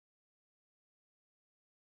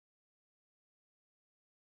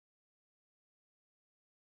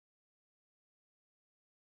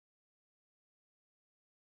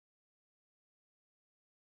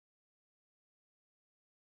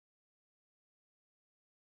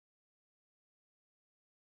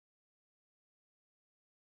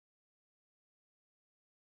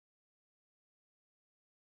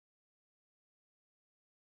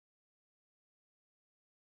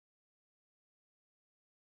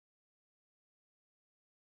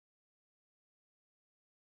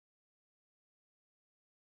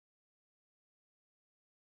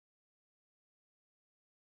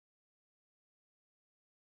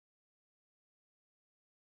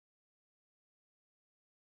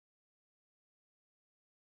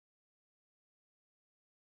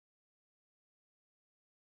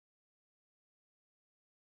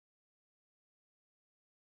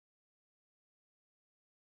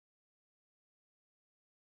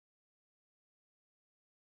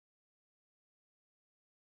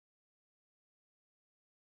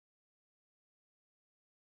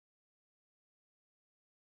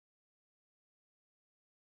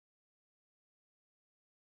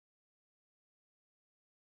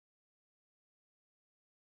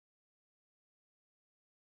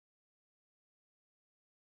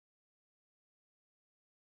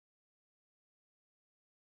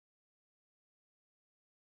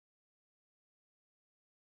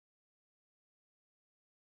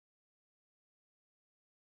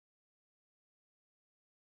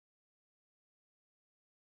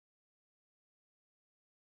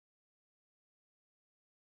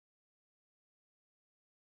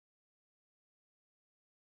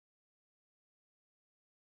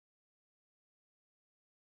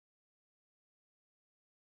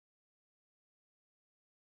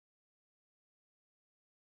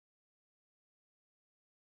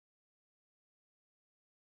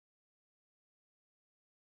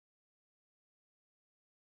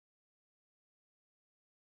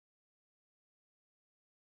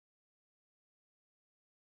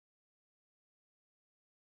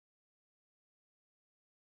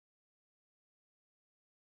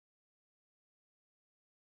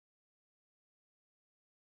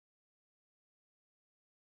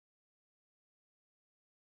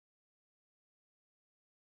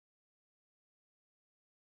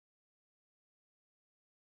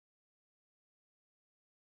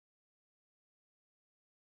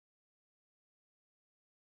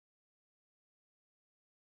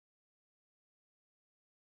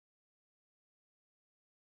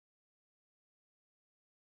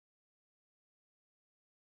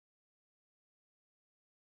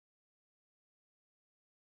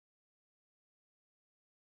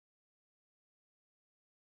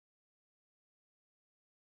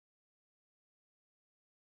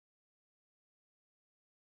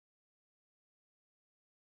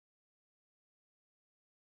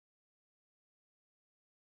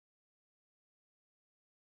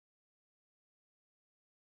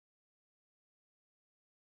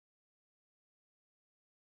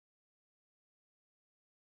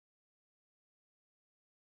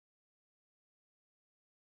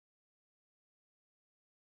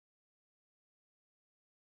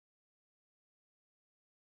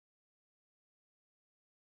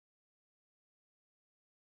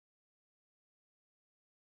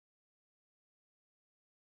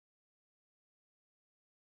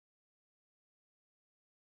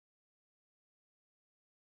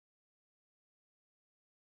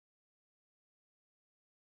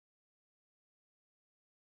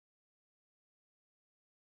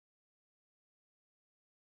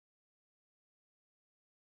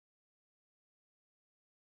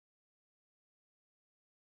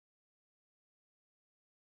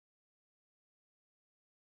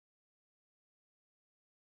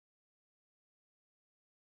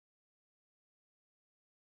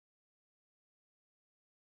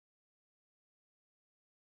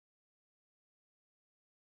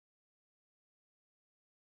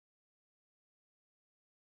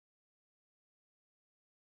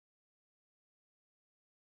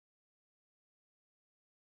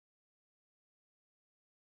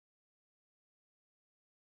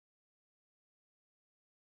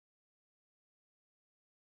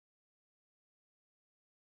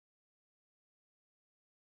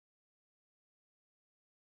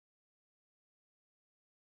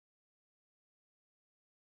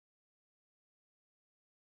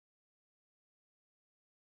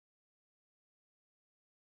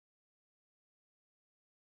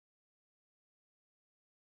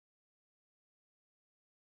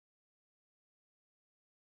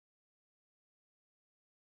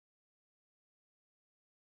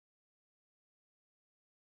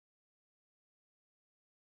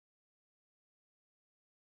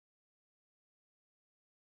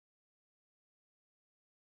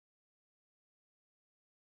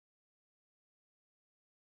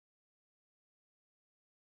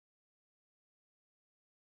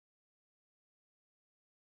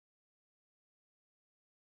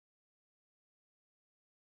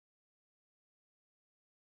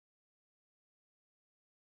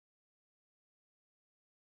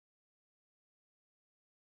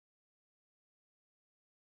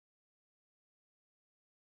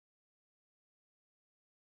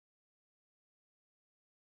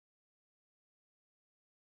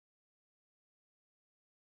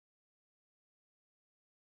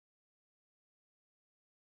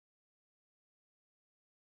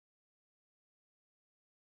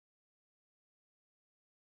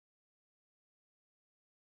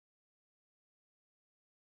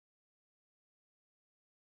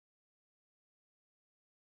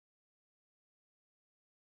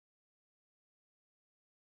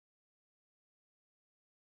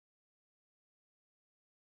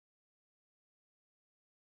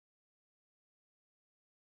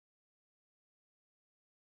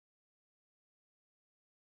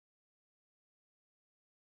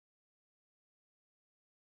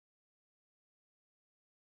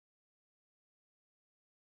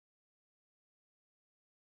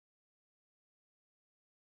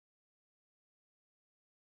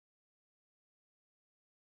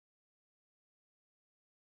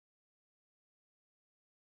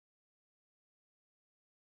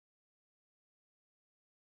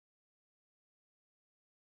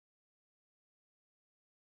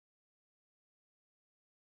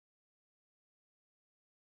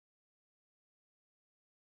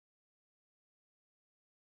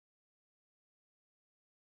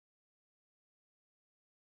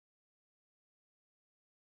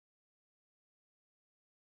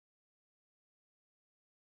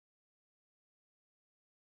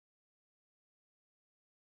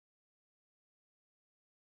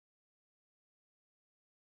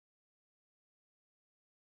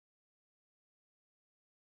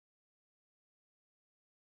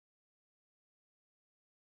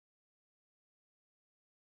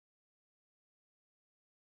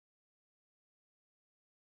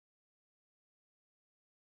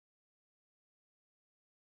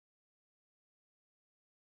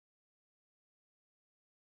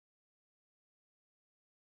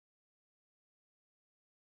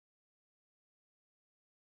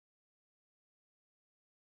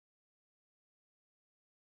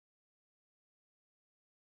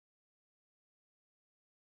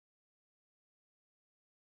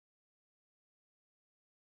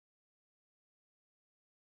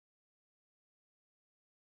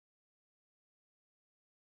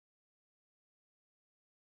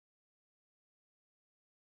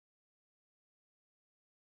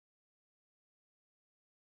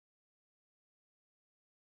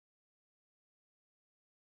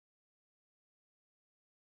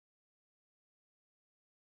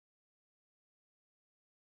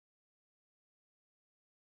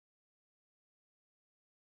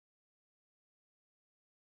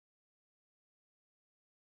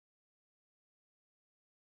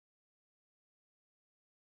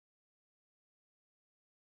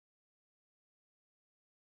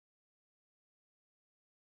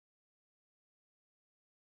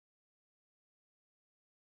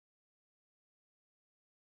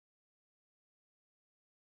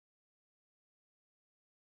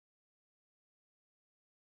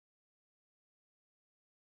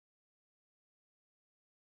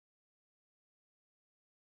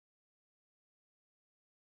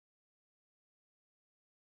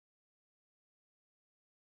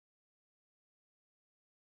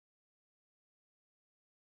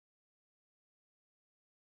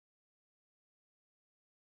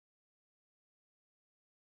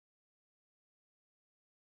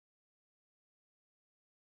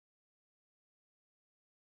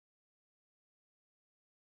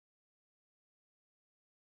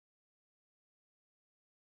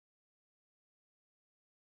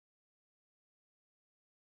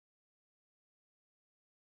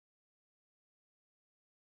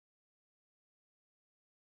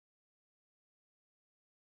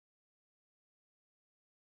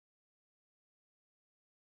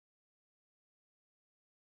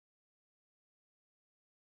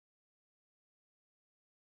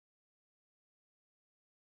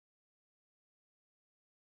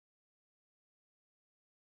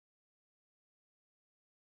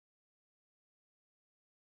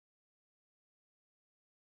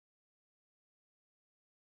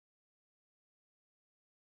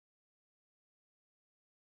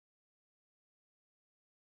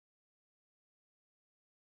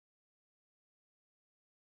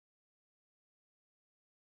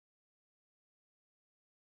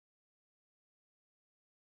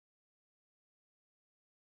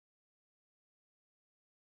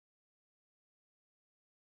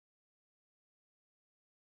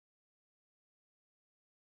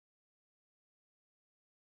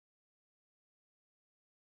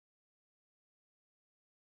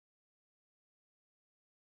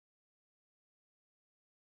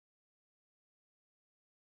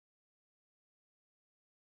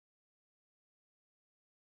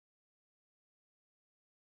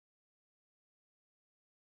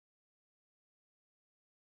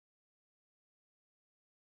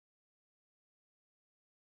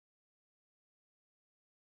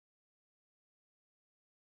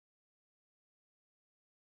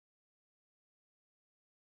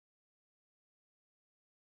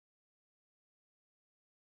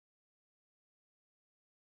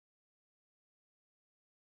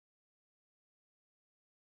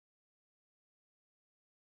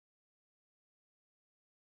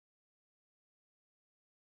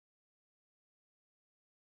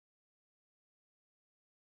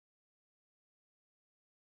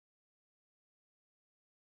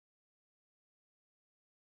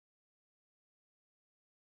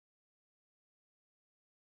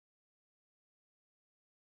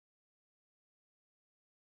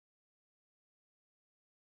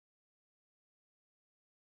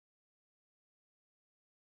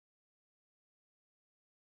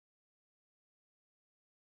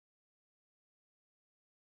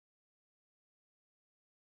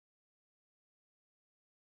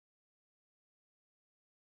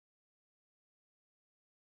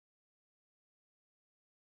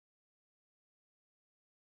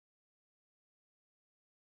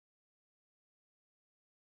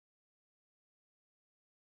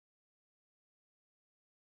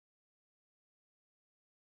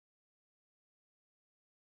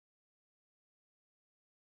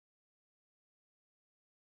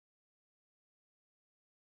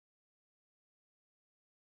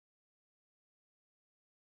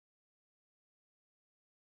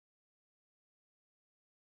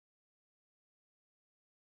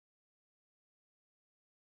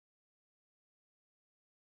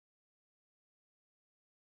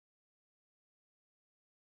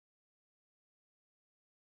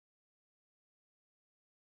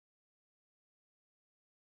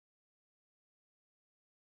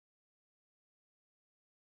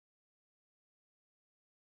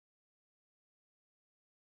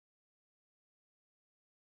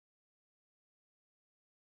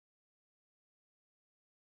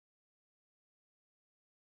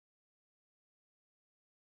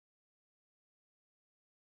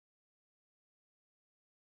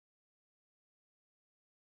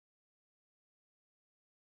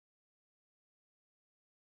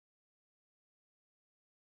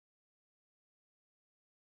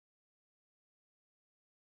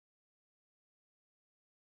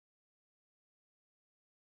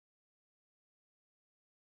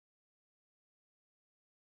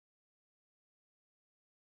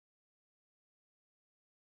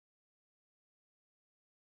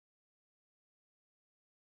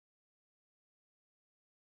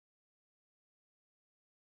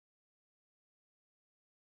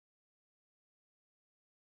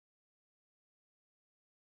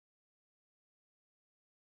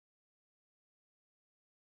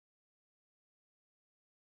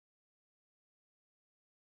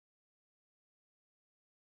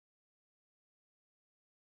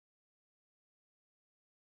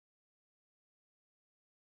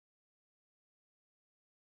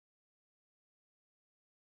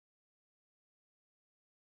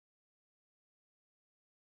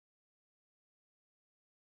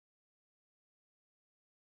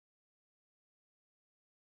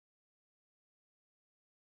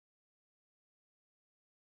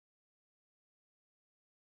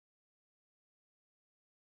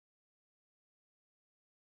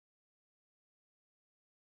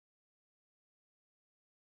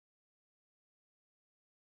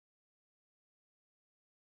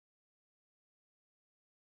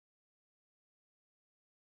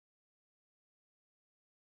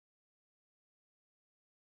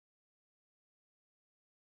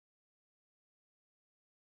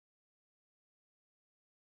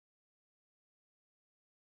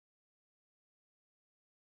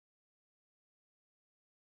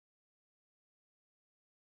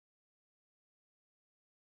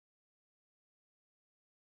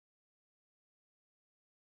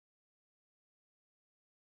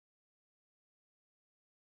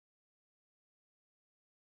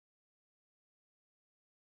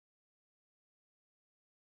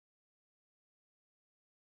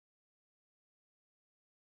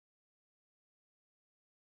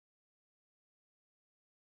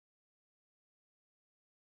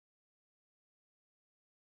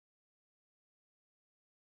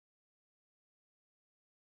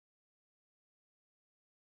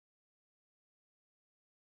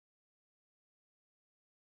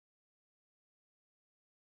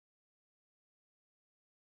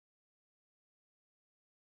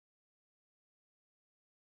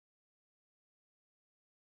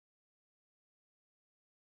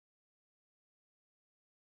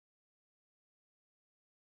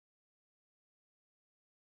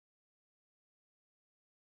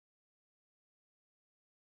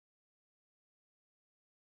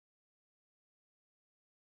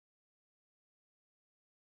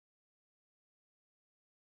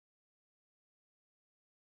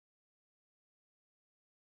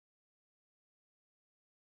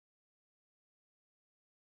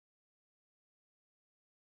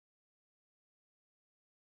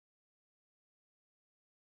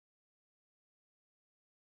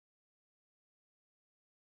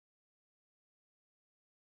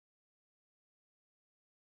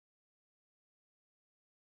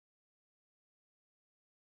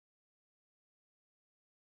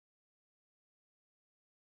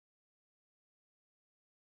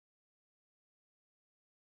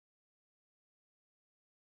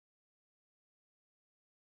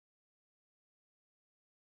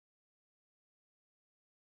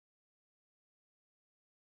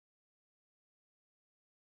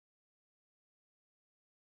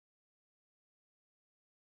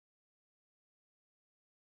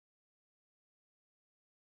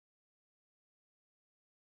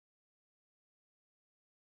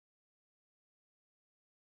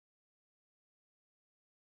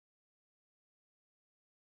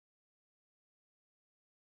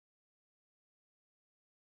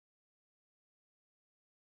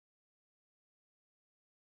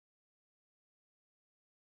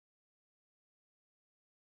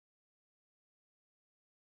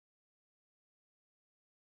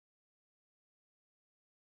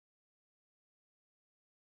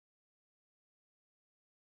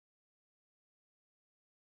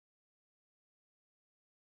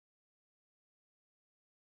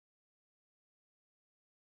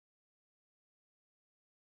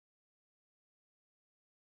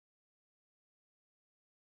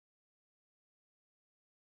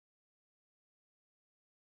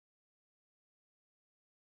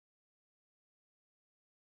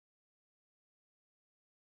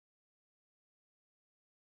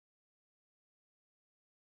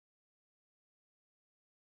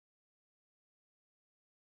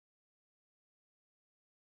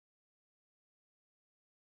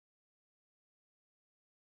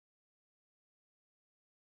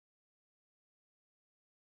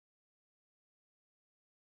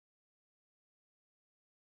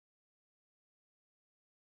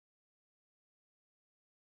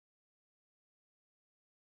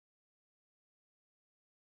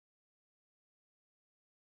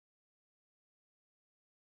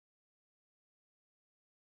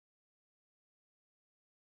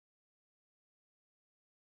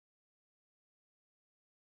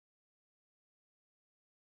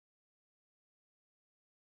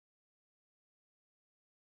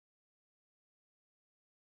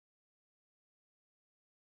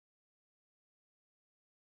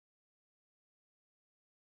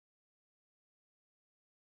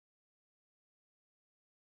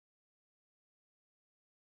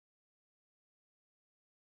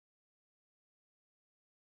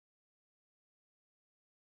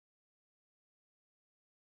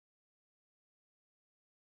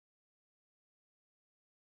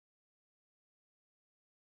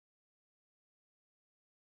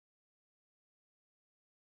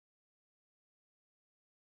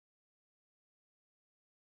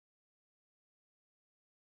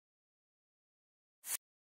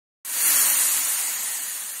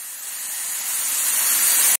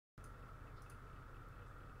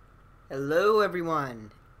Hello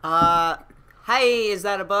everyone. Hi, is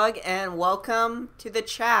that a bug? And welcome to the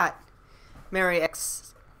chat. Mary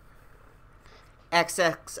X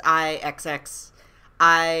XXIXX.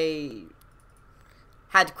 I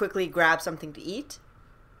had to quickly grab something to eat,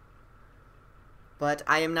 but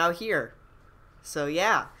I am now here. So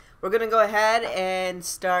yeah, we're gonna go ahead and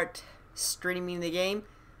start streaming the game.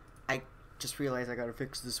 I just realized I gotta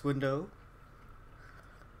fix this window.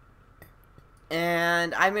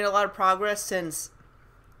 And I made a lot of progress since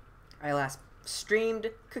I last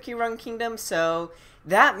streamed Cookie Run Kingdom, so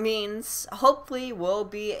that means hopefully we'll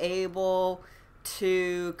be able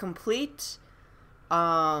to complete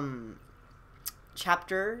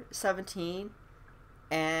chapter 17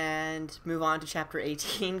 and move on to chapter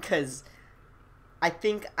 18, because I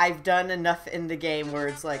think I've done enough in the game where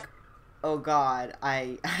it's like, oh god,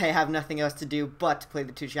 I have nothing else to do but to play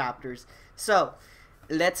the two chapters. So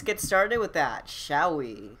let's get started with that, shall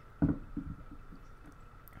we?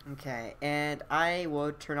 Okay, and I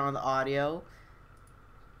will turn on the audio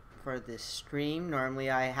for this stream. Normally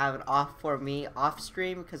I have it off for me off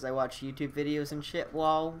stream because I watch YouTube videos and shit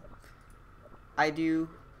while I do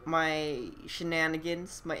my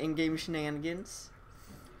shenanigans, my in-game shenanigans.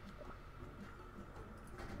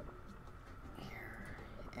 Here.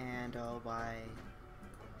 And I'll buy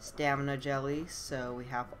stamina jelly, so we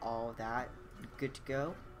have all that good to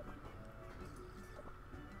go.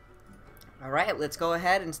 Alright, let's go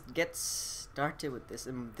ahead and get started with this.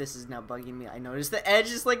 And this is now bugging me. I noticed the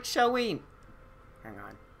edge is like showing. Hang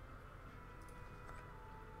on.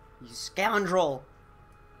 You scoundrel.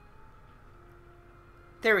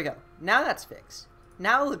 There we go. Now that's fixed.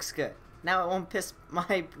 Now it looks good. Now it won't piss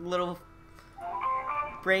my little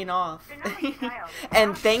brain off.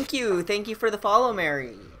 And thank you for the follow,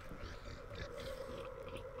 Mary.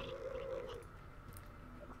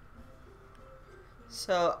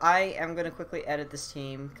 So I am going to quickly edit this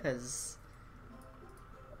team because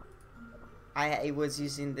I was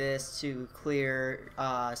using this to clear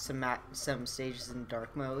some stages in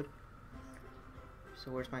dark mode. So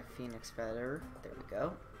where's my Phoenix feather? There we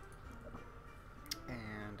go.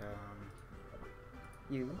 And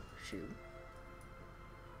you shoot.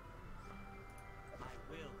 I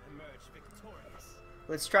will emerge victorious.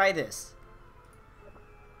 Let's try this.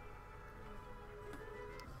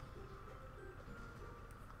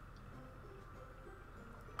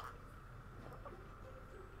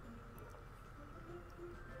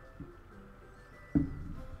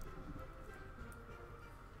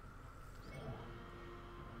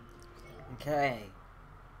 Okay.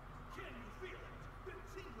 Can you feel it? The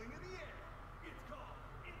tingling in the air. It's called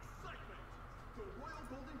excitement. The Royal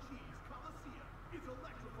Golden Cheese Coliseum is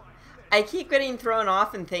electrifying today. I keep getting thrown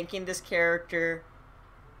off and thinking this character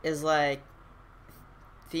is like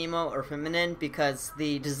female or feminine because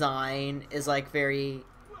the design is like very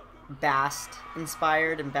Bast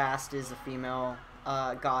inspired, and Bast is a female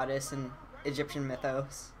goddess in Egyptian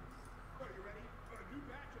mythos. Are you ready for a new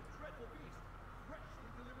batch of dreadful beasts, freshly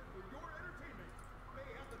delivered for your entertainment? They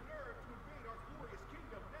have the nerve to invade our glorious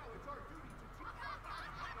kingdom. Now it's our duty to teach them.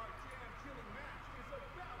 Our jam-chilling match is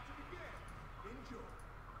about to begin. Enjoy.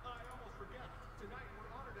 I almost forgot. Tonight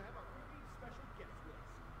we're honored to have our 15th special guest with us,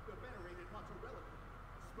 the venerated mozzarella cookie,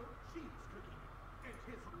 smoked cheese cookie, and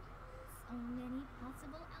his. So many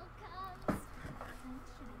possible outcomes. What should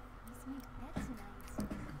I place my bet tonight?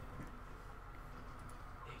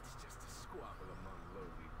 It's just a squabble among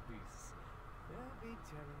lowly beasts. They'll be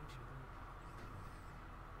tearing each other apart.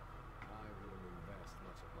 I wouldn't invest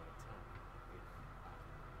much of my time if I...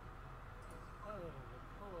 Oh, the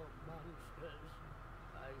poor monsters.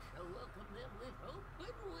 I shall welcome them with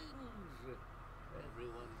open wings.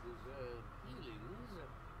 Everyone deserves healings.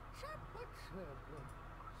 Chirp, chirp.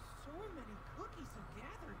 So many cookies have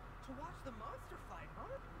gathered to watch the monster fight,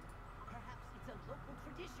 huh? Perhaps it's a local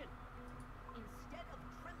tradition. Instead of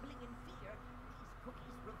trembling in fear, these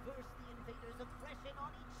cookies reverse the invaders' aggression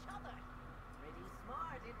on each other. Pretty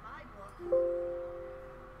smart in my book.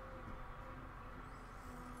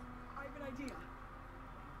 I have an idea.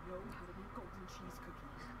 I know how to make golden cheese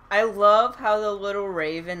cookies. I love how the little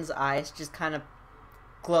raven's eyes just kind of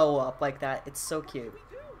glow up like that. It's so cute. We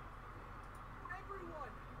do.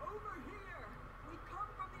 Everyone, over here. We come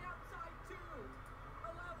from the outside too.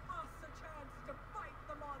 Allow us a chance to fight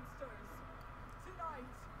the monsters. Tonight,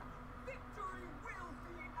 victory will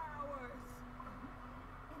be ours.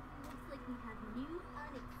 It looks like we have new,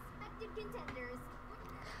 unexpected contenders.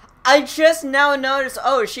 I just now noticed,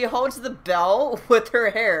 oh, she holds the bell with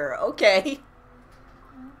her hair. Okay.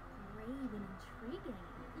 How brave and intriguing.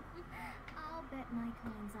 I'll bet my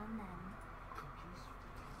coins on them. Cookies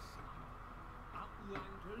for the sun.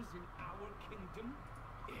 Outlanders monsters in our kingdom?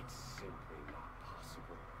 It's simply not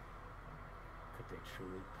possible. Could they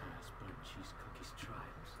truly pass Bud Cheese Cookie's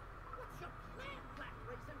trials? What's your plan, Black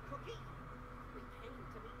Raisin Cookie? We came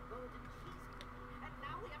to meet Golden Cheese Cookie, and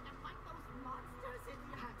now we have to fight those monsters in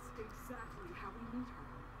the... That's exactly how we meet her.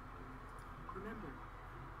 Remember,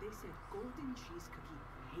 they said Golden Cheese Cookie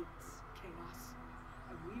hates chaos,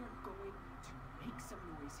 and we are going to make some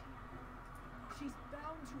noise here. She's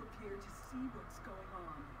bound to appear to see what's going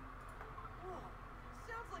on. Whoa,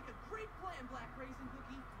 sounds like a great plan, Black Raisin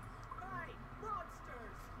Cookie. Hey,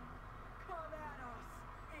 monsters! Come at us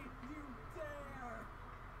if you dare!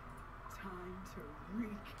 Time to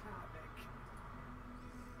wreak havoc.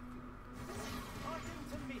 Talking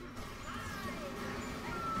to me.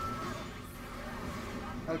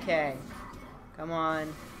 Okay. Come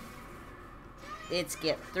on. Let's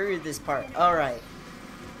get through this part. Alright.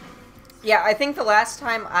 Yeah, I think the last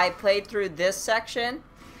time I played through this section,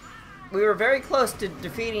 we were very close to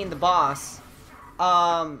defeating the boss.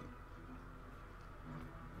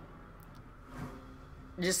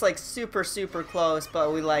 Just like super close,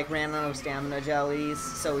 but we like ran out of stamina jellies,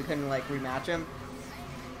 so we couldn't like rematch him.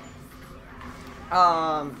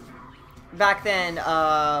 Back then,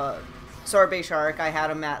 Sorbet Shark, I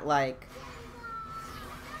had him at like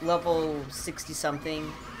level 60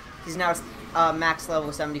 something. He's now max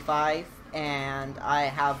level 75, and I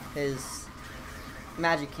have his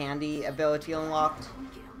magic candy ability unlocked.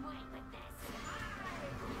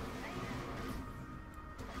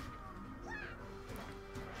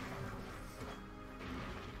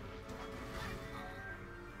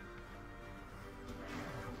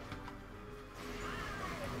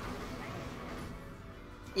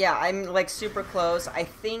 Yeah, I'm like super close. I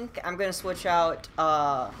think I'm gonna switch out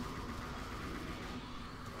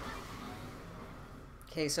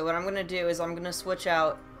okay, so what I'm gonna do is I'm gonna switch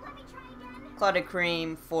out Clouded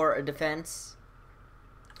Cream for a defense.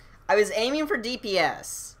 I was aiming for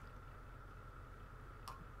DPS.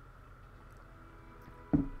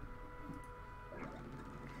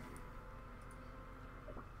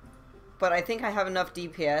 But I think I have enough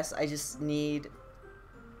DPS. I just need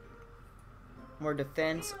more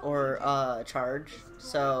defense or charge.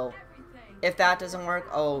 So if that doesn't work,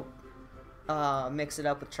 I'll mix it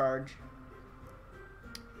up with charge.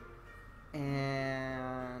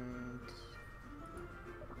 And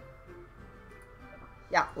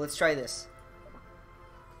yeah, let's try this.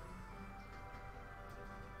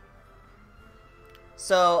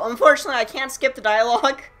 So unfortunately I can't skip the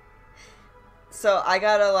dialogue. So I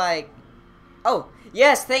gotta like, oh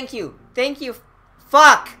yes, thank you,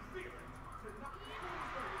 fuck.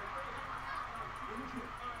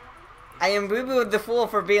 I am Boo Boo the Fool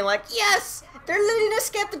for being like, yes! They're letting us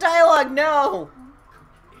skip the dialogue! No!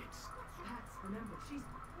 Remember, she's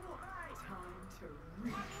time to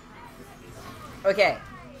wreak havoc. Okay.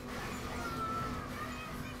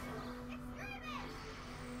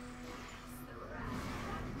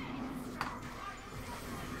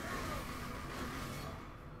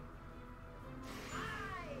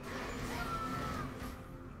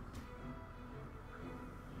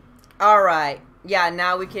 Alright. Yeah,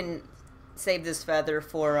 now we can save this feather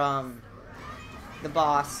for, the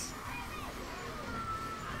boss.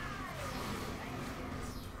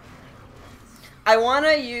 I want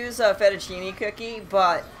to use a fettuccine cookie,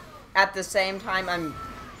 but at the same time,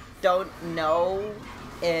 don't know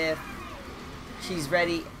if she's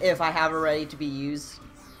ready, if I have her ready to be used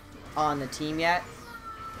on the team yet.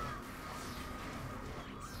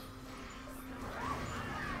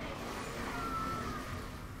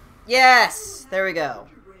 Yes! There we go.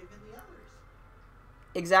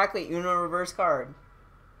 Exactly, Uno reverse card. Me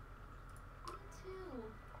too.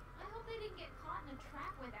 I hope they didn't get caught in a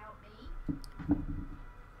trap without me.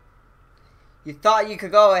 You thought you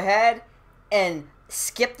could go ahead and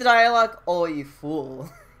skip the dialogue? Oh, you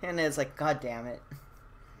fool. And it's like, god damn it.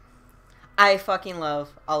 I fucking love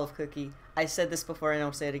Olive Cookie. I said this before and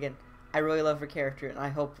I'll say it again. I really love her character and I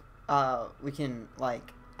hope we can,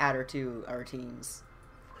 like, add her to our teams.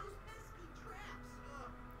 Those pesky traps.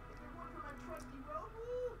 If it weren't for my trusty rope,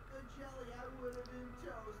 ooh, good jelly, I would have been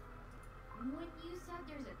toast. When you said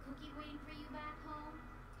there's a cookie waiting for you back home,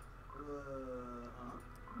 Huh?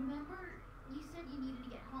 remember you said you needed to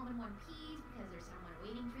get home in one piece because there's someone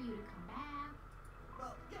waiting for you to come back?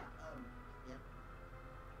 Well, yeah,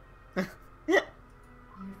 yeah.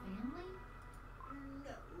 Your family?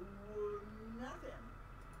 No, nothing.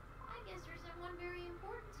 I guess there's someone very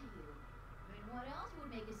important to you. I mean, what else would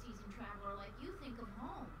make a seasoned traveler like you think of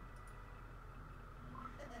home? Huh?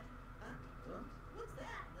 What's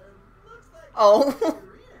that? Looks like Oh.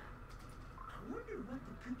 Arena. I wonder what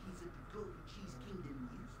the cookies at the Golden Cheese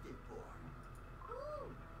Kingdom use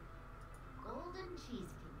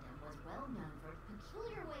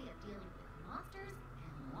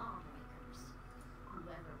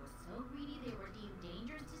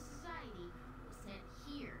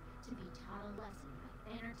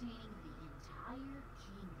entertaining the entire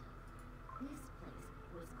kingdom. This place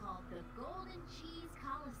was called the Golden Cheese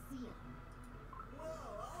Coliseum.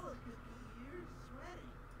 Whoa, Olive Cookie, you're sweating.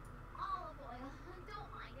 Olive oil, don't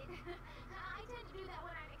mind it. I tend to do that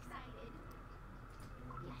when I'm excited.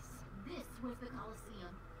 Yes, this was the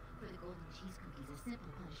Coliseum. For the golden cheese cookies, a simple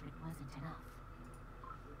punishment wasn't enough.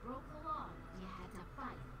 If you broke the law, you had to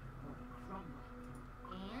fight or crumble.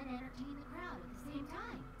 And entertain the crowd at the same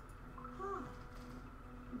time. Huh.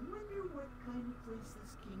 Wonder what kind of place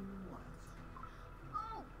this kingdom was.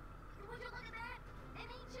 Oh, would you look at that? An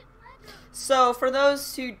ancient ledger. So, for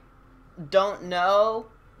those who don't know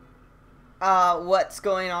what's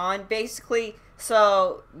going on, basically,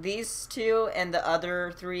 so these two and the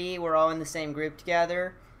other three were all in the same group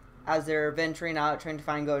together as they're venturing out trying to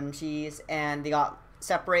find golden cheese, and they got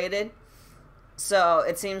separated. So,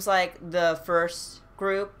 it seems like the first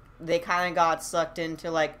group, they kind of got sucked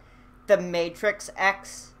into, like, the Matrix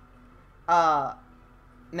X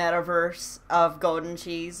metaverse of Golden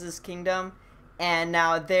Cheese's kingdom, and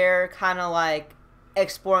now they're kind of like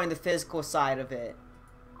exploring the physical side of it.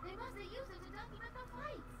 They must have used it to document the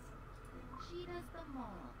fights. Cheetahs the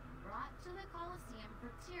mole, brought to the Coliseum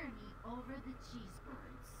for tyranny over the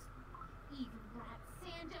cheeseburgs. Even brought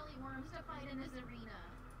sand jelly worms to fight in this arena.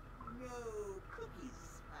 No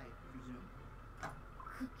cookies, I presume.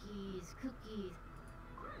 Cookies, cookies.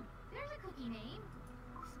 There's a cookie name.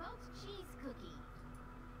 Smoked cheese cookie.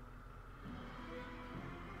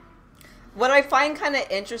 What I find kind of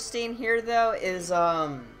interesting here, though, is I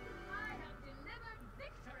have delivered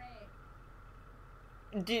victory.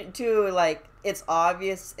 due to like its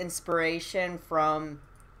obvious inspiration from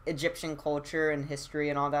Egyptian culture and history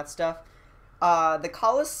and all that stuff. The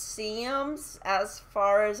Colosseums, as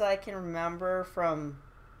far as I can remember from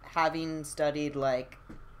having studied, like,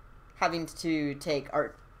 having to take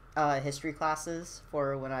art history classes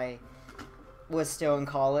for when I was still in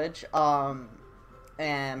college,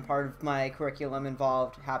 and part of my curriculum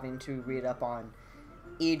involved having to read up on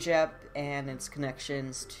Egypt and its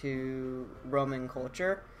connections to Roman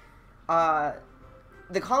culture. The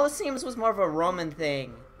Colosseums was more of a Roman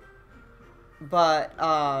thing, but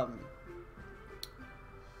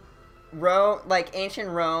ancient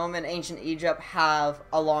Rome and ancient Egypt have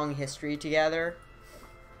a long history together.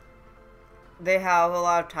 They have a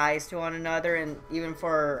lot of ties to one another, and even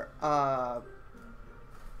for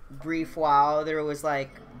brief while, there was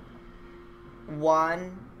like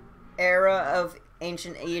one era of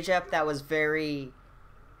ancient Egypt that was very,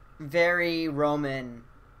 very Roman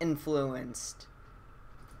influenced.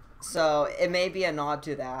 So it may be a nod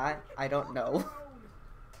to that. I don't know.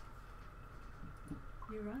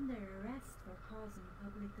 You're under arrest for causing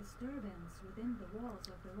public disturbance within the walls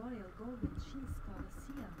of the Royal Golden Cheese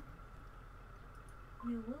Coliseum.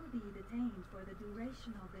 You will be detained for the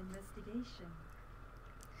duration of the investigation.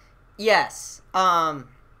 Yes. I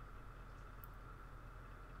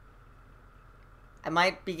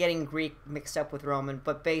might be getting Greek mixed up with Roman,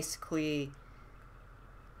 but basically,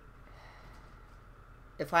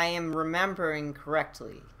 if I am remembering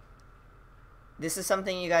correctly, this is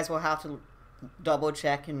something you guys will have to double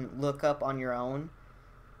check and look up on your own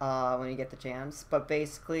when you get the chance. But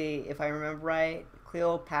basically, if I remember right,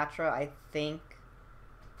 Cleopatra, I think,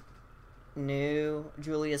 knew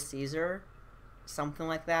Julius Caesar, something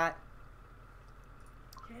like that.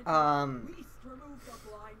 Can't you at least remove the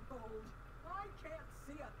blindfold? I can't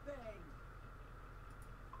see a thing.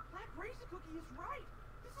 Black Raisin Cookie is right.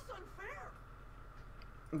 This is unfair.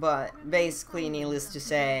 But basically, needless to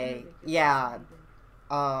say, yeah,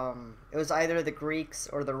 it was either the Greeks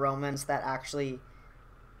or the Romans that actually,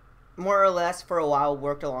 more or less, for a while,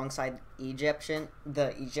 worked alongside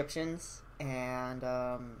the Egyptians, and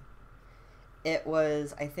it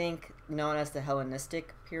was, I think, known as the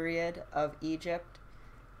Hellenistic period of Egypt.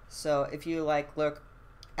 So if you look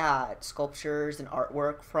at sculptures and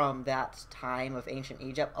artwork from that time of ancient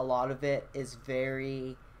Egypt, a lot of it is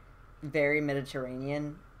very, very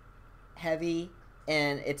Mediterranean heavy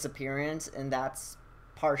in its appearance, and that's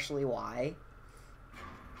partially why.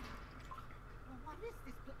 What is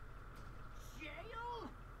this? Jail?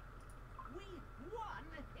 We won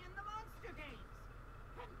in the Monster Games!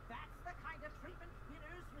 And that's the kind of treatment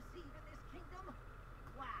winners receive in this kingdom?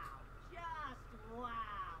 Wow. Just wow.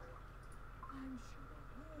 I'm sure the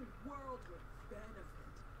whole world would benefit.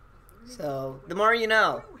 from learning So, the the more way you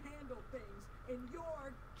know. you handle things in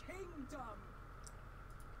your kingdom.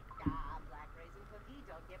 Ah, Black Raisin Cookie,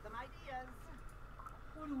 don't give them ideas.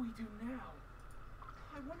 What do we do now?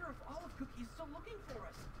 I wonder if Olive Cookie is still looking for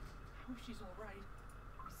us. I hope she's all right.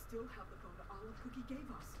 We still have the phone that Olive Cookie gave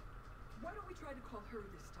us. Why don't we try to call her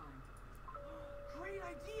this time? Great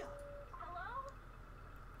idea!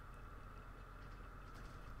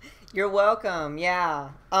 You're welcome.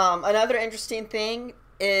 Yeah. Another interesting thing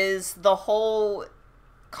is the whole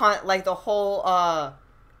the whole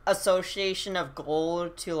association of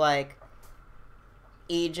gold to like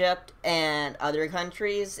Egypt and other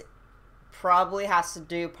countries probably has to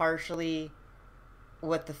do partially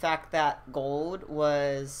with the fact that gold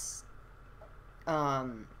was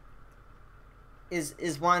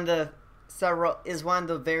is one of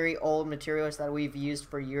the very old materials that we've used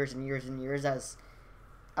for years and years and years as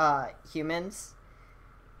humans.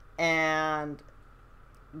 And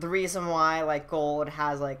the reason why like gold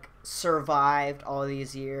has like survived all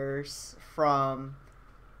these years from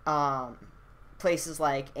places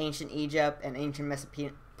like ancient Egypt and ancient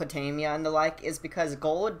Mesopotamia and the like is because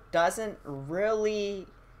gold doesn't really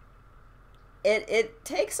it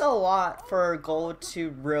takes a lot for gold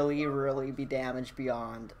to really be damaged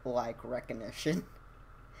beyond like recognition.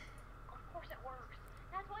 Of course it works.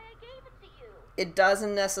 That's why I gave it to you. It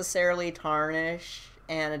doesn't necessarily tarnish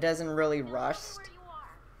and it doesn't really rust. Where you are.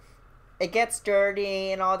 It gets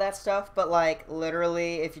dirty and all that stuff, but like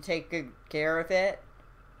literally if you take good care of it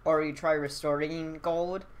or you try restoring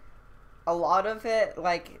gold, a lot of it,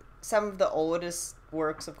 like some of the oldest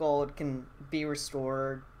works of gold can be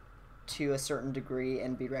restored to a certain degree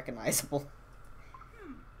and be recognizable.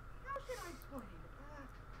 How should I explain?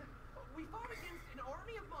 We fought against an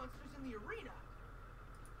army of monsters in the arena,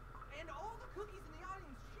 and all the cookies in the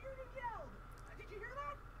audience cheered and yelled. Did you hear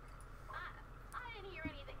that? I didn't hear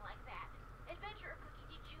anything like that. Adventurer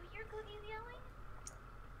Cookie, did you hear cookies yelling?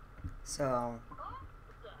 So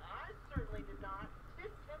I certainly did not.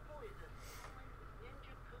 This temple is a silent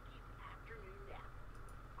ninja cookies afternoon nap.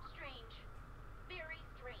 Strange. Very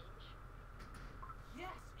strange.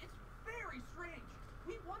 Yes, it's very strange.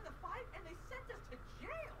 We won the fight, and they sent us to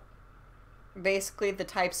jail. basically the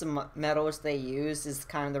types of metals they used is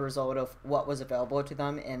kind of the result of what was available to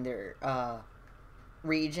them in their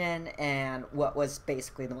region and what was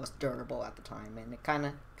basically the most durable at the time, and it kind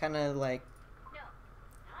of like No,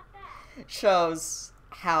 not that. shows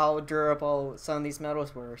how durable some of these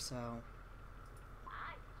metals were. So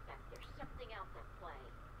I suspect there's something else at play.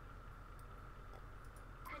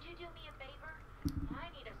 Could you do me a favor? I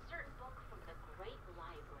need a certain book from the Great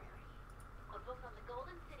Library. A book on the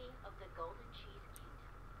Golden City of the Golden Cheese Kingdom.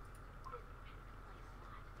 This should explain a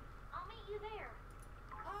lot. I'll meet you there.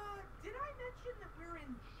 Did I mention that we're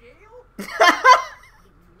in jail? We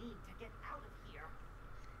need to get out of here.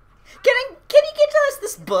 can you get us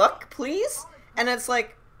this book, please? And it's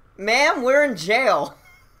like, ma'am, we're in jail.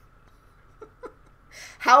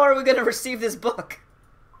 How are we going to receive this book?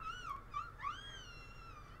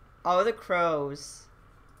 Oh, the crows.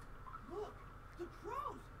 Look, the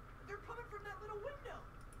crows. They're coming from that little window.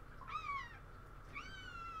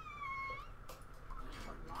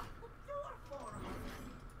 Unlock the door for us.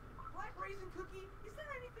 Black Raisin Cookie, is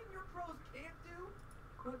there anything your crows can't do?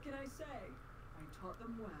 What can I say? I taught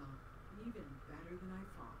them well, even better than I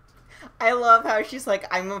thought. I love how she's like,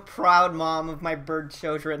 I'm a proud mom of my bird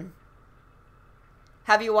children.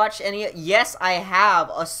 Have you watched any? Yes, I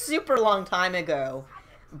have, a super long time ago.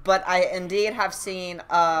 But I indeed have seen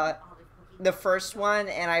the first one,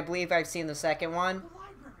 and I believe I've seen the second one. The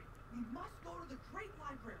library. We must go to the Great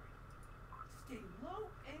Library. Stay low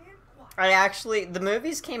and quiet. The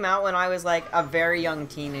movies came out when I was like a very young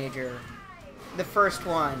teenager. The first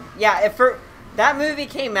one. Yeah, that movie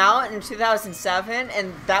came out in 2007,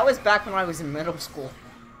 and that was back when I was in middle school.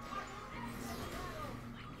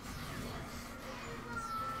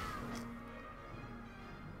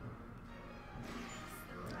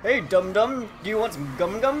 Hey, dum-dum, do you want some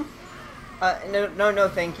gum-gum? No,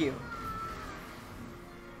 thank you.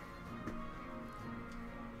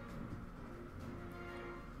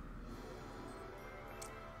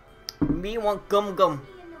 Me want gum-gum.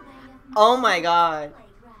 Oh my god.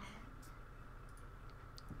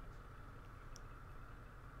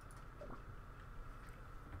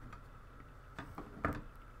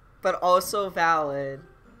 But also valid.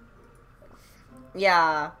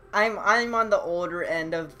 Yeah, I'm on the older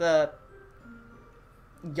end of the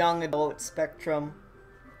young adult spectrum.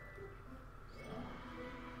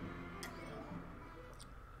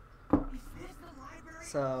 Is this the library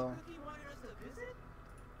So Cookie wanted us to visit?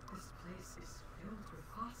 This place is filled with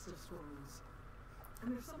pasta scrolls,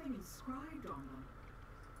 and there's something inscribed on them.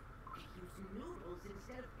 They use noodles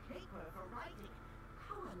instead of paper for writing.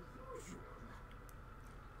 How unusual.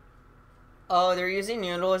 oh, they're using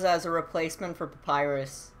noodles as a replacement for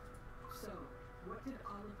papyrus. So, what did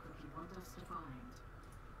Olive Cookie want us to find?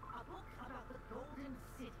 A book about the Golden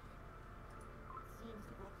City. It seems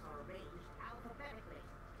the books are arranged alphabetically.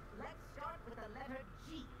 Let's start with the letter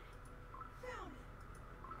G. Found it.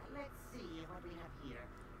 Let's see what we have here.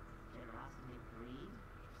 Generosity of greed.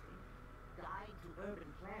 Interesting. Guide to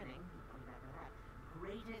urban planning. Coming back to that.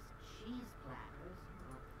 Greatest cheese platters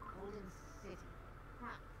of Golden City.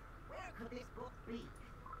 Huh. Where could this book be?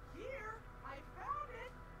 Here, I found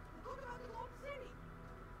it. The book about the Golden City.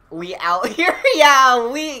 We out here? Yeah,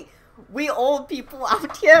 we old people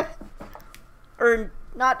out here. Or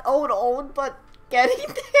not old, but getting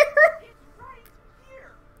there. It's right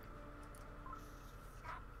here.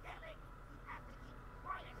 Stop yelling! You have to keep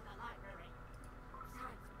quiet in the library.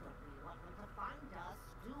 Besides, don't we want them to find us,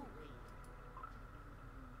 do we?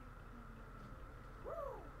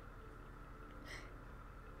 Woo!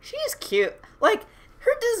 She's cute. Like,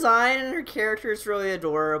 her design and her character is really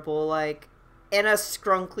adorable, like, in a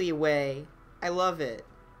skrunkly way. I love it.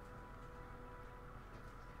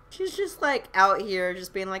 She's just, like, out here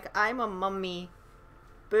just being like, I'm a mummy.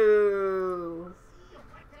 Boo. See,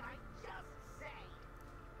 what did I just say?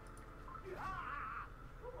 Ah!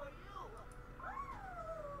 Who are you?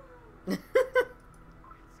 It's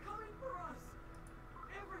coming for us.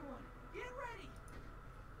 Everyone, get ready.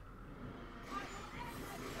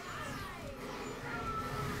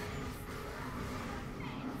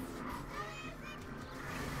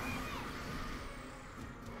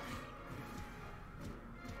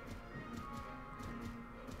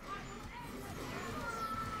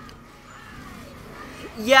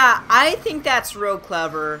 Yeah, I think that's real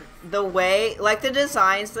clever. The way, like, the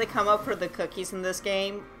designs they come up for the cookies in this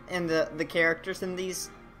game and the characters in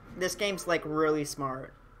this game's, like, really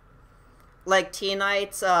smart. Like,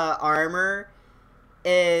 T-Knight's armor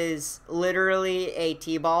is literally a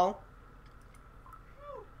T-ball.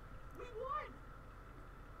 Phew, we won.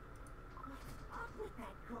 What's up with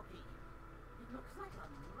that cookie? It looks like a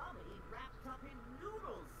mummy wrapped up in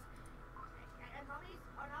noodles. And mummies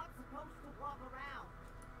are not supposed to walk around.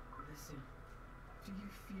 Listen, do you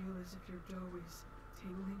feel as if your dough is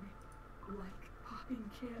tingling like popping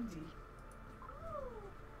candy?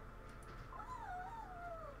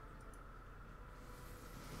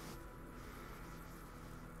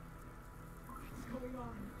 What's going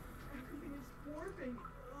on? Everything is warping.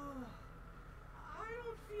 Ugh. I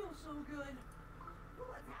don't feel so good.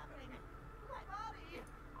 What's happening? My body!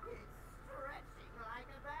 It's stretching like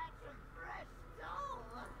a batch of fresh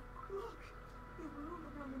dough! Look! The room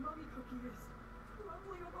around the mummy cookie is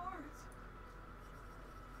crumbling apart.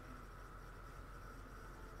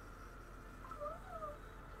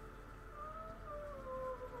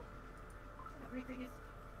 Everything is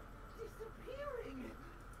disappearing!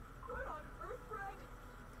 What on earth, Fred?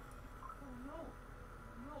 Oh no!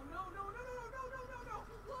 No, no, no, no, no, no, no, no, no!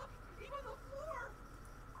 Look! Even the floor!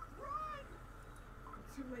 Run!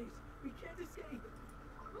 Too late. We can't escape.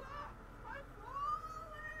 Ah! I'm falling!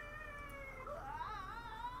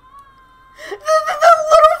 The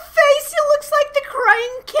little face, it looks like the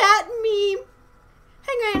crying cat meme.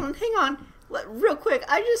 Hang on. Real quick,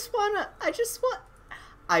 I just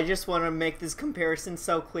wanna make this comparison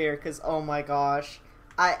so clear, because oh my gosh.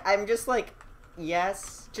 I'm just like,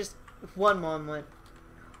 yes, just one moment.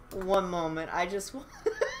 I just want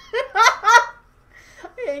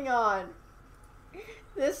hang on.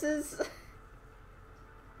 This is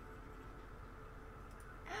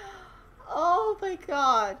oh my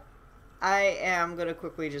god. I am gonna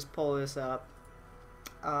quickly just pull this up.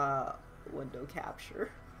 Window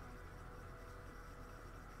capture.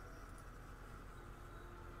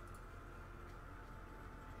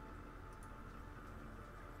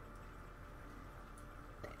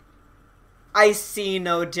 I see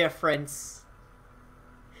no difference.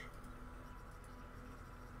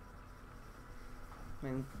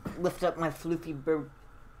 And lift up my floofy bird.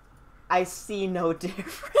 I see no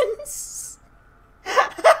difference.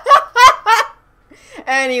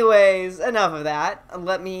 Anyways, enough of that.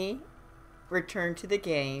 Let me return to the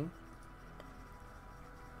game.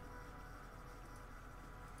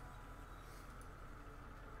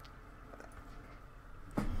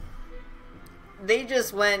 They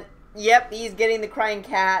just went, yep, he's getting the crying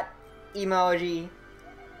cat emoji.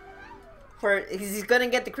 He's gonna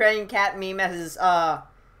get the crying cat meme as his,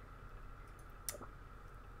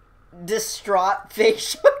 distraught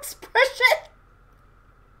facial expression.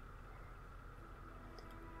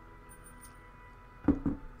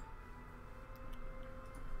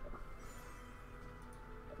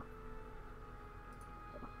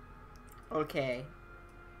 Okay.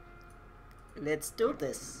 Let's do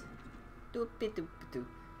this. Doopy-doop-doop.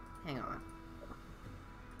 Hang on.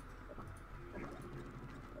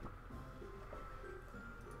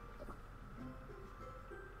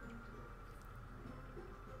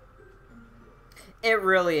 It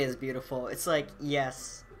really is beautiful. It's like,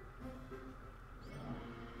 yes.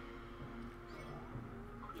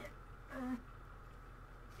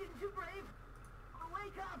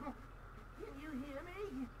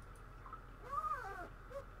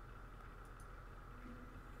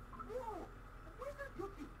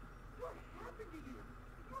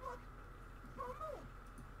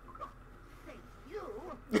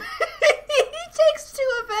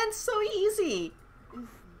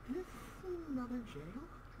 another jail?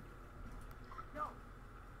 No,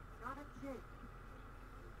 not a jail.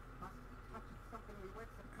 Must have touched something we weren't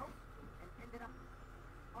supposed to and ended up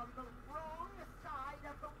on the wrong side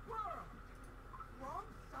of the world. Wrong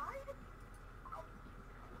side? Oh,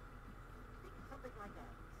 think something like a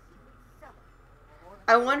secret cellar. Or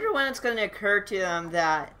I wonder when it's going to occur to them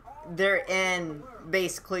that they're in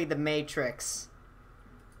basically the Matrix.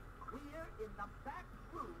 we're in the back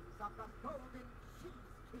rooms of the Golden Cheese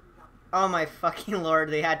Kingdom. Oh my fucking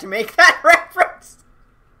lord, they had to make that reference!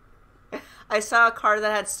 I saw a car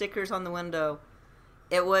that had stickers on the window.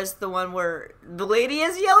 It was the one where the lady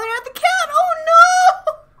is yelling at the cat! Oh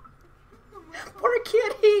no! Poor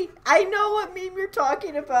kitty! I know what meme you're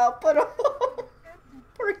talking about, but oh,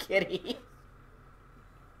 poor kitty.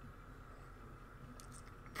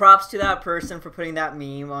 Props to that person for putting that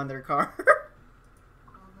meme on their car.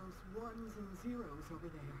 All those ones and zeros over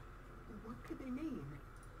there. What could they mean?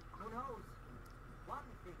 Who knows? One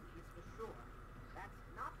thing is for sure. That's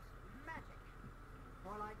not magic.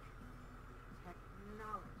 More like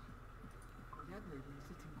technology. Whatever it is,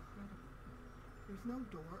 it's incredible. There's no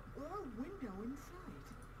door or window in sight.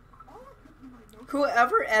 All it took me my notes.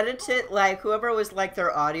 Whoever edited, like, whoever was, like,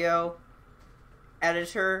 their audio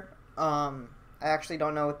editor, I actually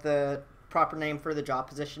don't know what the proper name for the job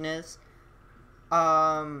position is.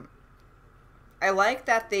 I like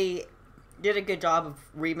that they did a good job of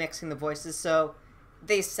remixing the voices, so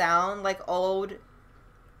they sound like old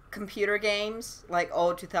computer games, like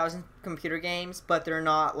old 2000 computer games, but they're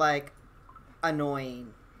not, like,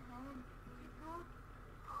 annoying.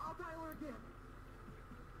 I'll dial her again.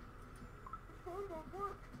 The phone won't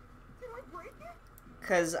work. Did I break it?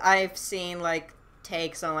 Because I've seen, like,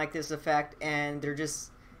 takes on, like, this effect, and they're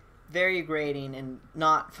just very grating and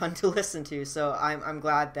not fun to listen to, so I'm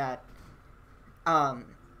glad that,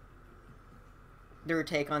 their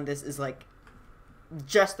take on this is, like,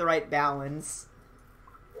 just the right balance.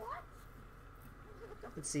 What?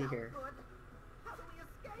 Let's see here. Good. How do we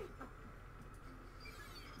escape?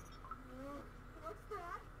 What's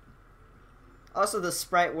that? Also, the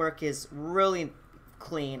sprite work is really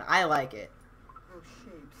clean. I like it. Those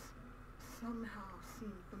shapes somehow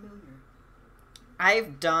seem familiar.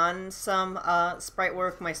 I've done some sprite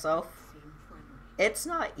work myself. Seem friendly. It's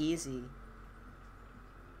not easy.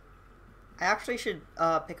 I actually should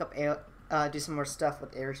pick up do some more stuff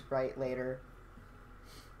with Air Sprite later.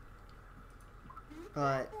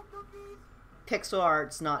 But pixel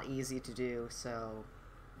art's not easy to do, so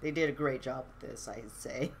they did a great job with this, I'd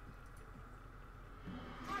say.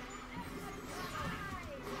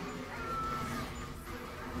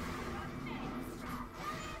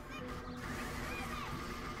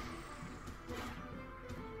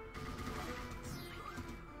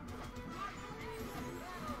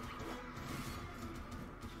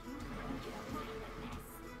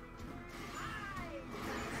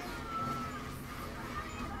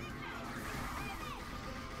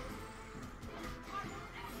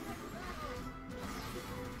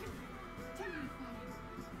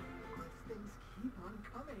 Things keep on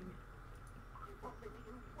coming. If only we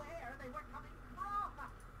knew where they were coming from.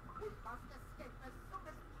 We must escape as soon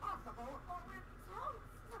as possible, or we're toast.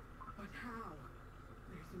 But how?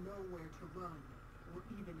 There's nowhere to run or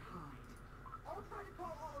even hide. I'll try to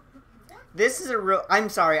call all of you. This is a real... I'm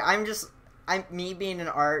sorry, I'm me being an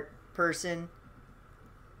art person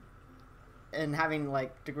and having,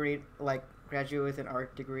 like, degree, like, graduate with an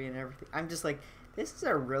art degree and everything. I'm just like, this is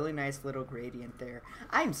a really nice little gradient there.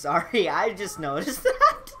 I'm sorry, I just noticed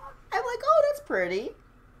that. I'm like, oh, that's pretty.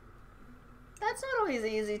 That's not always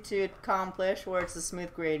easy to accomplish where it's a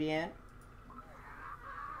smooth gradient.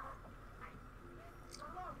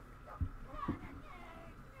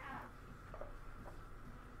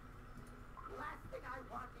 Last thing I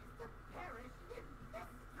want is to perish in this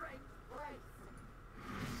strange place.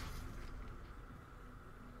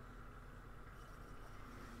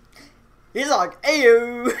 He's like,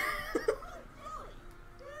 ayo! There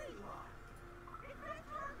you are.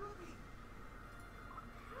 Adventure Cookie.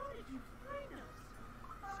 How did you find us?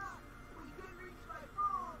 We couldn't reach my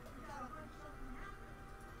phone. We got a bunch something happened.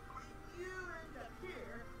 You end up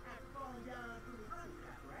here and falling down through the run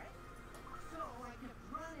trap, right? So I kept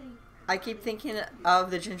running. I keep thinking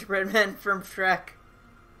of the gingerbread man from Shrek.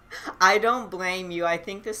 I don't blame you, I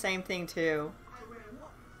think the same thing too. I ran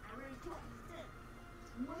once. I ran twice. Then,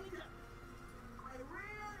 20 times. I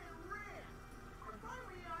ran and ran. And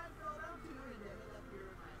finally I fell down too and ended up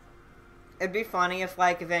here myself. It'd be funny if,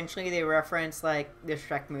 like, eventually they reference, like, the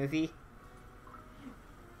Shrek movie. You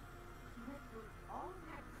went through all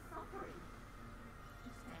that suffering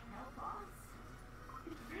just to help us?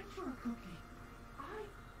 Adventure Cookie.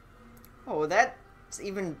 Oh, that's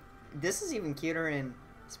even. This is even cuter in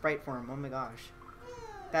sprite form. Oh my gosh,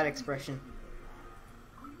 that expression.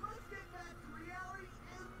 We must get back to reality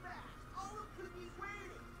and fast. All of Cookie's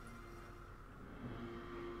waiting.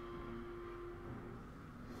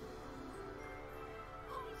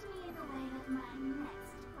 Point me in the way of my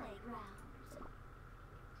next playground.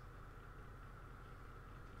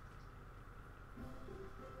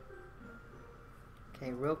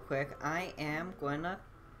 Okay, real quick, I am gonna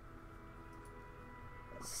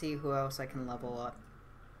see who else I can level up.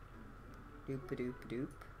 Doop a doop a doop.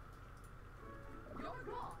 Your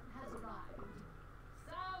dawn has arrived.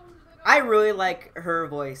 Sound the I really like her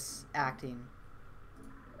voice acting.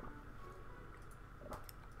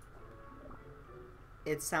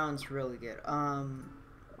 It sounds really good.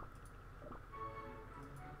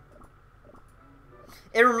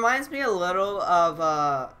 It reminds me a little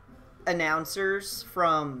of announcers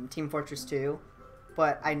from Team Fortress 2,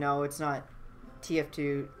 but I know it's not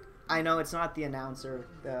TF2. I know it's not the announcer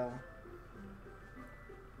though,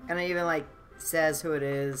 and it even like says who it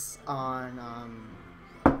is on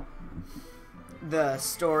the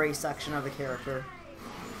story section of the character.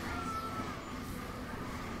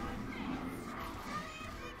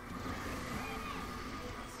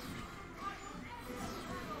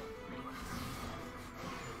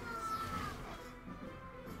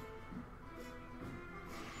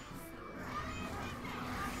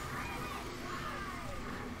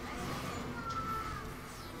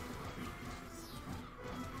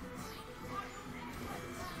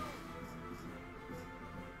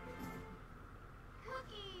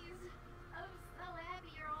 Cookies! Oh, so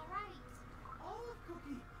happy you're alright. Olive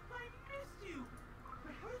Cookie, I missed you.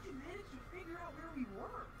 But how did you manage to figure out where we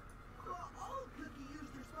were? Well, Olive Cookie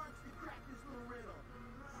used her smarts to crack this little riddle.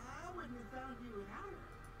 I wouldn't have found you without her.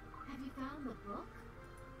 Have you found the book?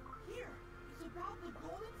 Here, it's about the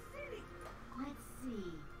Golden City. Let's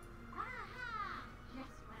see. Aha!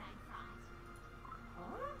 Just what I thought.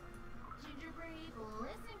 Huh? Gingerbread,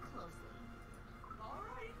 listen closely. All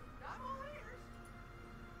right, I'm all ears.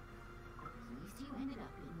 The place you ended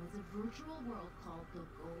up in was a virtual world called the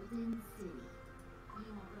Golden City.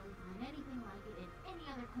 You won't really find anything like it in any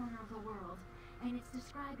other corner of the world, and it's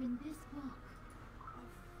described in this book. A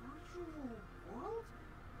virtual world?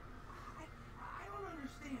 I don't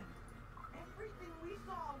understand. Everything we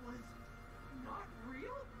saw was not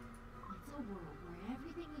real? It's a world where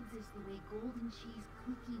everything exists the way Golden Cheese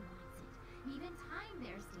Cookie wants it. Even time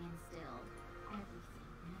there stands still. Everything,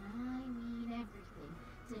 and I mean everything,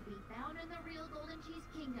 to be found in the real Golden Cheese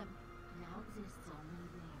Kingdom now exists only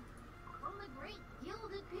there. From the great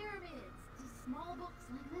gilded pyramids to small books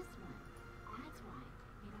like this one. That's why,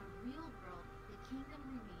 in our real world, the kingdom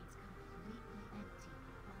remains completely empty,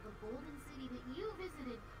 while the Golden City that you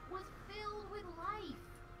visited was filled with life.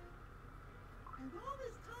 And all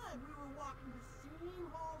this time we were walking the same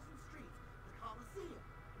halls and streets, the Colosseum,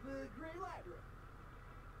 the Great Library.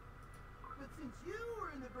 But since you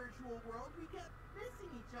were in the virtual world, we kept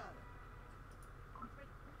missing each other.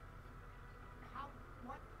 How?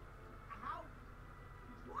 What? How?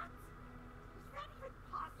 What? Is that even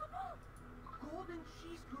possible? Golden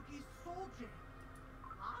Cheese Cookie's Soul Jam.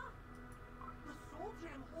 Huh? The Soul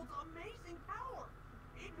Jam holds amazing power.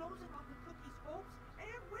 It knows about the cookie's hopes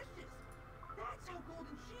and wishes. That's how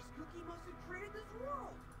Golden Cheese Cookie must have created this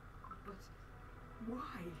world. But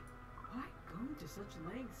why? Why go to such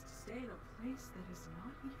lengths to stay in a place that is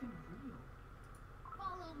not even real?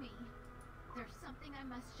 Follow me. There's something I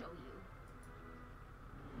must show you.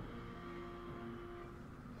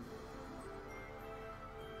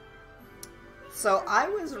 So I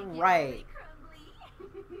was right.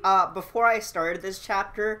 Before I started this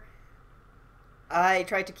chapter, I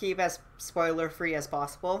tried to keep as spoiler free as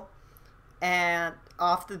possible, and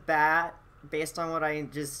off the bat, based on what I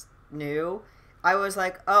just knew, I was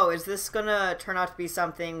like, oh, is this gonna turn out to be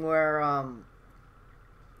something where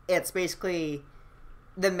it's basically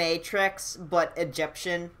the Matrix but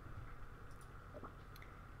Egyptian?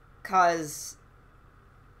 Cause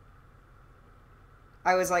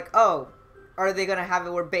I was like, oh, are they gonna have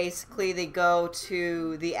it where basically they go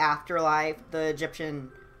to the afterlife, the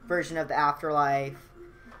Egyptian version of the afterlife,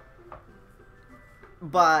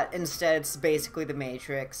 but instead it's basically the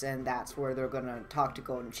Matrix, and that's where they're gonna talk to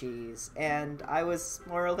Golden Cheese, and I was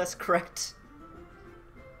more or less correct.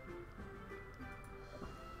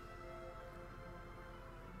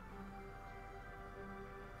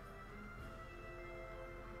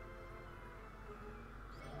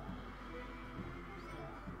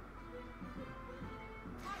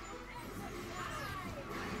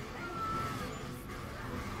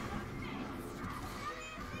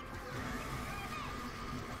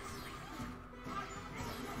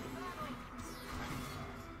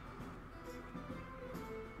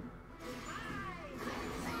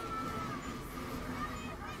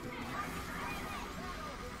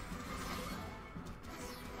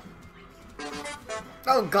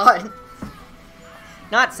 Oh god.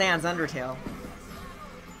 Not Sans Undertale.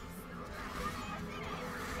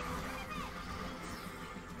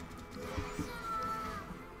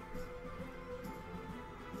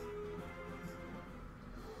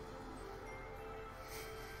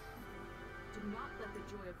 Do not let the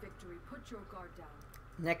joy of victory put your guard down.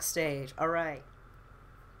 Next stage. Alright.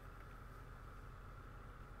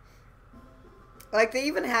 Like, they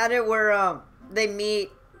even had it where, they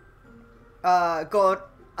meet, Gold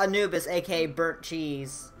Anubis, aka Burnt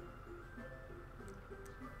Cheese,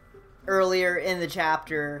 earlier in the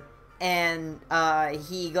chapter, and,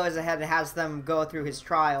 he goes ahead and has them go through his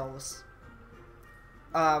trials,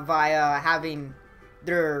 via having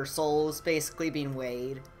their souls basically being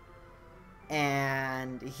weighed.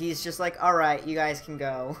 And he's just like, alright, you guys can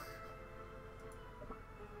go.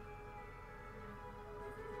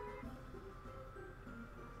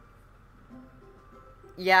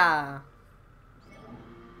 Yeah.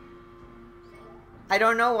 I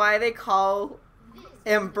don't know why they call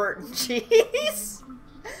him Burton Cheese.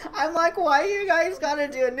 I'm like, why you guys gotta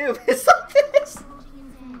do Anubis on this? Back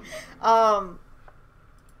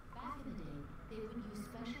in the day, they would use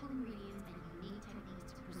special ingredients and unique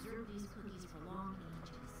techniques to preserve these cookies for long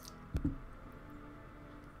ages.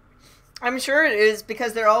 I'm sure it is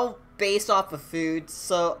because they're all based off of food,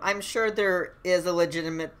 so I'm sure there is a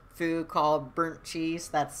legitimate food called burnt cheese.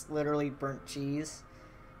 That's literally burnt cheese.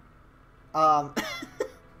 What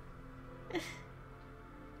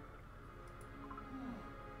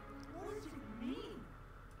does it mean?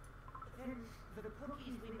 Then the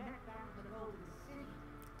cookies we met back in the Golden City.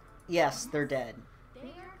 Yes, they're dead. They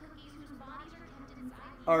are cookies whose bodies are kept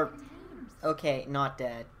inside Or, containers. okay, not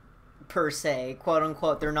dead. Per se. Quote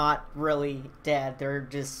unquote, they're not really dead. They're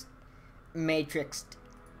just matrixed.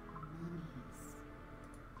 Mummies.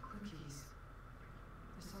 Cookies.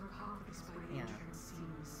 The sarcophagus by the Yeah. entrance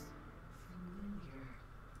seems familiar.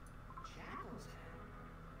 Jackal's head.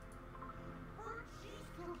 Burnt cheese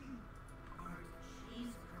cookie. Burnt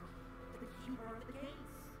cheese cookie. The keeper of the gates.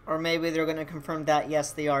 Or maybe they're gonna confirm that,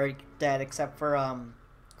 yes, they are dead, except for,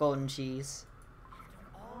 golden cheese.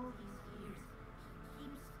 After all these years, he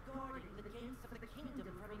keeps guarding the gates of the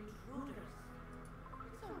kingdom from intruders.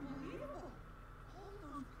 It's unbelievable. All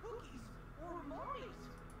those cookies were mummies.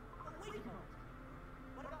 But wait a moment.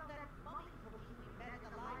 What about that mummy cookie we met at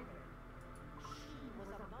the library? She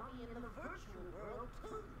was a mummy in the virtual world,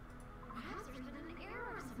 too. Perhaps there's been an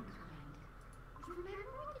error of some kind. Remember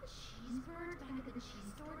when the cheese bird back at the cheese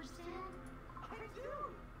storage stand? I do.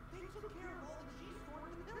 They took care of all the cheese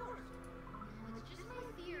stored in the pillars. Well, it's just my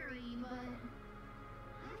theory, but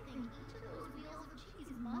I think each of those wheels of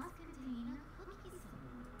cheese must contain a cookie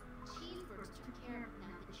symbol. Cheese birds took care of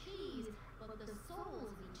not the cheese, but the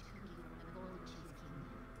souls of each cookie from the Golden Cheese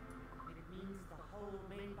Kingdom. It means the hole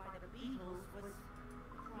made by the beetles was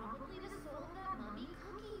Probably the soul of that mummy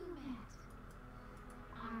cookie you met.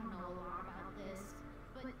 I don't know a lot about this,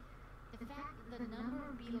 but the fact that the number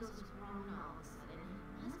of beetles has grown all of a sudden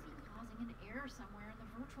must be causing an error somewhere in the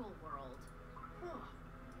virtual world. Huh.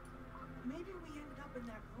 Maybe we ended up in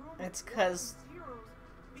that room with It's 'cause- ones and zeros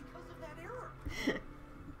because of that error.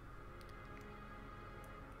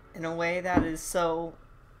 In a way that is so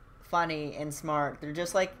funny and smart. They're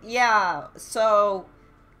just like, yeah, so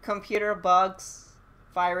computer bugs,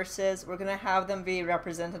 viruses, we're gonna have them be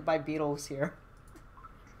represented by beetles here.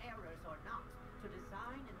 Errors or not, to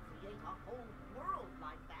design and create a whole world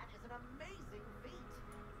like that is an amazing feat.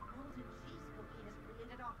 Golden Cheese Cookie has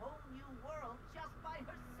created a whole new world just by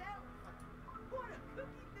herself. What a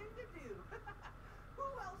cookie thing to do. Who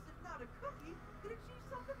else, if not a cookie, could achieve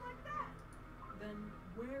something like that? Then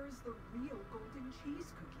where is the real Golden Cheese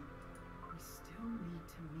Cookie? We still need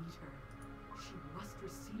to meet her. She must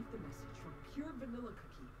receive the message from Pure Vanilla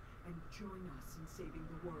Cookie and join us in saving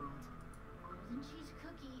the world. Golden Cheese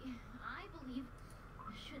Cookie, I believe,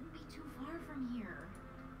 shouldn't be too far from here.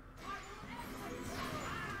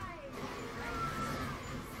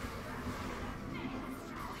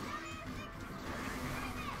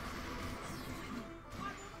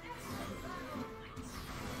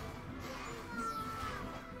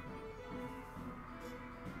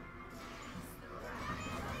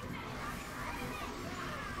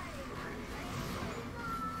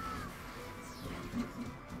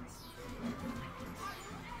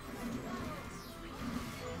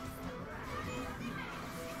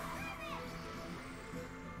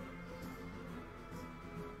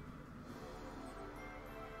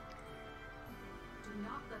 Do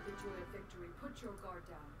not let the joy of victory put your guard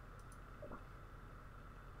down.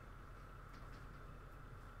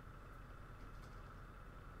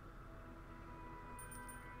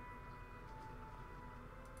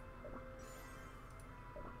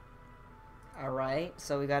 Alright,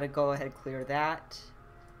 so we gotta go ahead and clear that.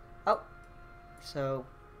 Oh, so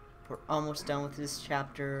we're almost done with this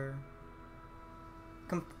chapter.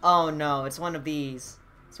 Oh no, it's one of these.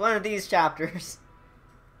 It's one of these chapters.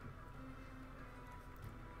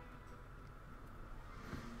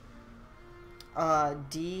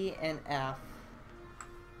 D and F.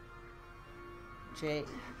 J.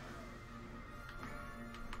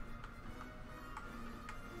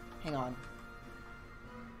 Hang on.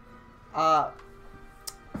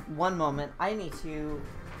 One moment. I need to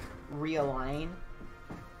realign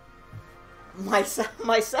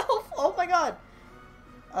myself. Oh my god.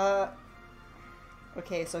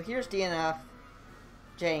 Okay, so here's D and F,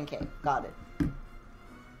 J and K. Got it.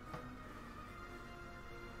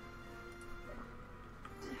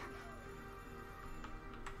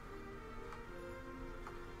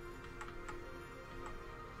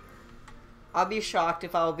 I'll be shocked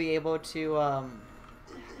if I'll be able to,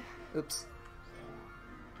 oops.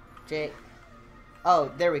 J.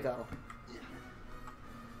 Oh, there we go.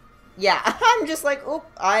 Yeah, I'm just like, oop,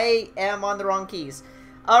 I am on the wrong keys.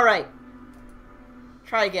 Alright.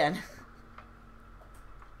 Try again.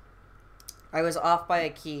 I was off by a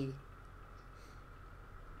key.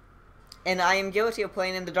 And I am guilty of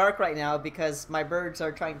playing in the dark right now because my birds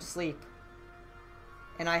are trying to sleep.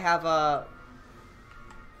 And I have,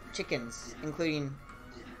 chickens, including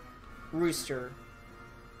Rooster.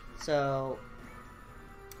 So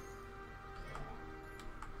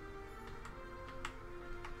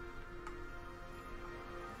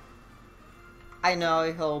I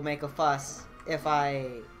know he'll make a fuss if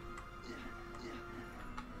I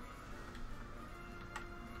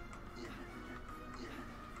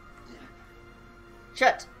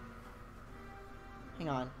shut. Hang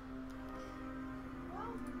on. Well,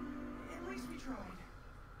 at least we tried.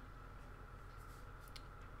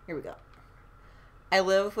 Here we go. I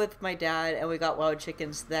live with my dad and we got wild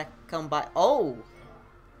chickens that come by. Oh!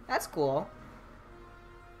 That's cool.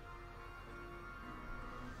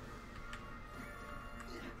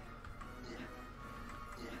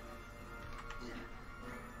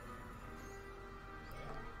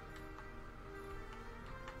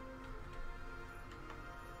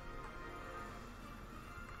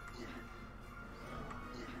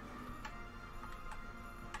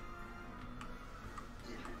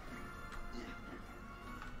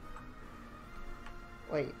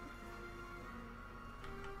 Wait.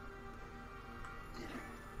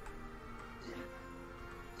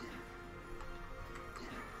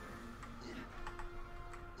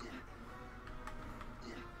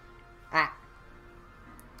 Ah.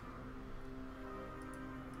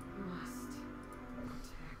 Must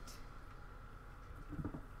protect.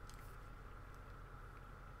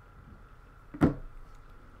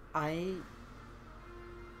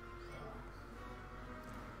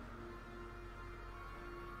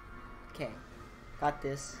 Okay. Got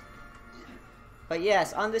this. But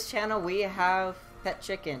yes, on this channel we have pet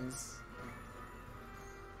chickens.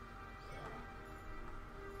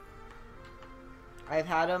 I've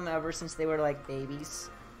had them ever since they were like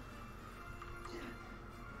babies.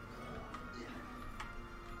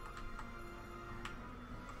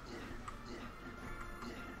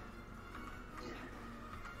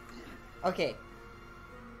 Okay.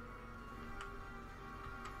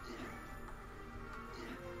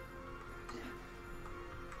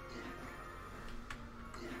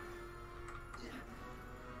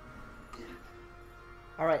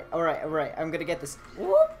 Alright. I'm gonna get this.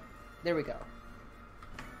 Whoop! There we go.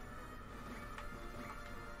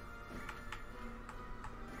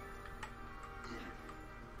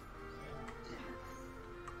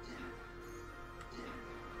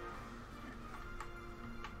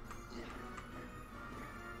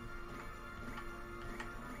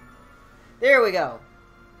 There we go.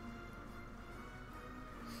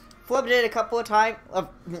 Flipped it a couple of times.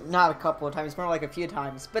 Not a couple of times, more like a few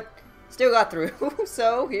times. But still got through.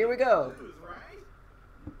 So, here we go. News, right?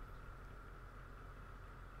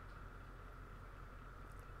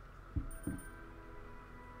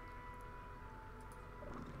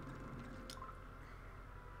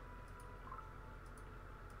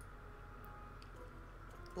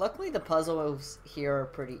 Luckily, the puzzles here are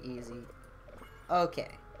pretty easy. Okay.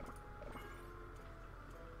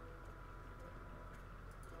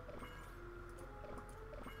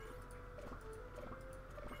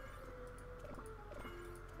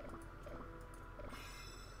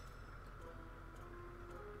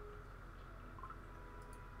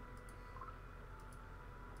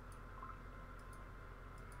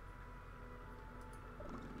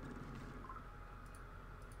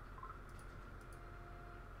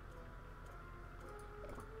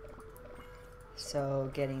 So,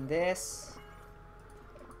 getting this.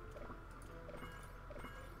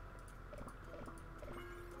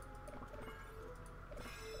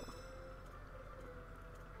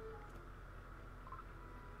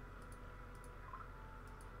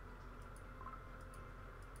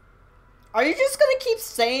 Are you just gonna keep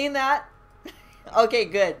saying that? Okay,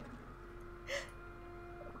 good.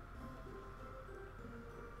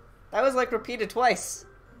 That was like repeated twice.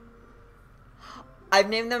 I've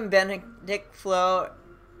named them Benedict, Flo,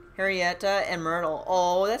 Harrietta, and Myrtle.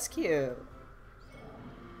 Oh, that's cute.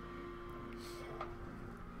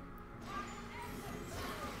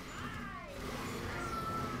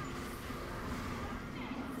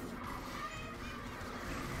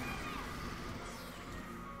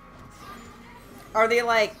 Are they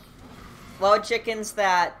like wild chickens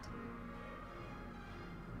that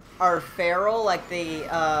are feral, like they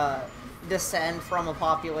descend from a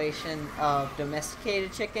population of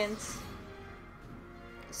domesticated chickens?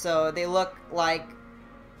 So they look like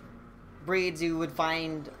breeds you would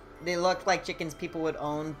find, they look like chickens people would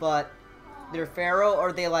own, but they're feral,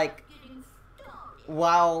 or they like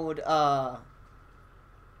wild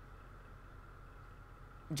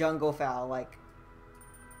jungle fowl, like.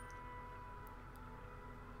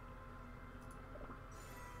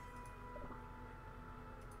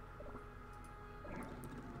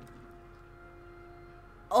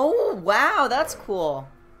 Oh, wow, that's cool.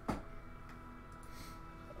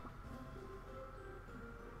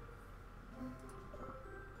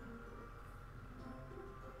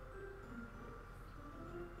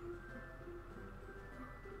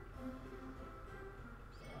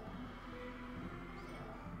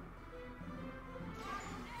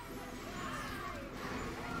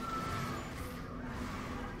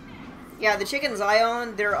 Yeah, the chickens I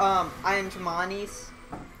own, they're Iron Chamanis.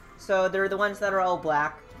 So they're the ones that are all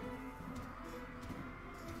black.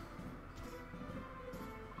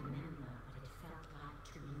 Remember what it felt like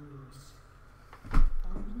to lose.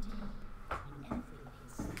 On the day when everything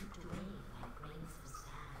slipped away like grains of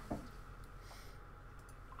sand.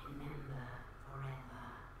 Remember forever.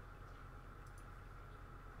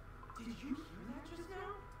 Did you hear that just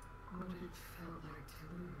now? What it felt like to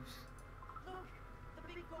lose. Look, the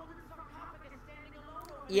big golden sarcophagus standing alone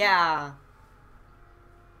over there. Yeah.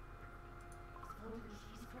 Golden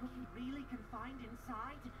cheese cookie really confined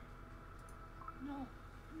inside? No,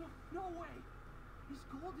 no way. Is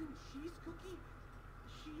golden cheese cookie?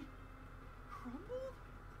 She crumbled?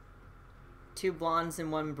 2 blondes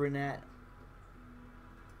and 1 brunette.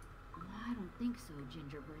 I don't think so,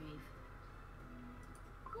 Ginger Brave.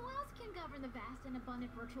 Who else can govern the vast and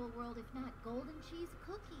abundant virtual world if not Golden Cheese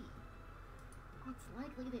Cookie? It's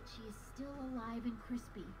likely that she is still alive and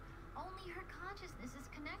crispy. Only her consciousness is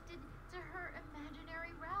connected to her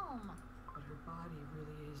imaginary realm. But her body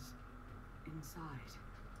really is inside.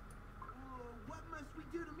 What must we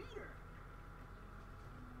do to meet her?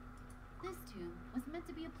 This tomb was meant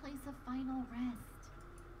to be a place of final rest,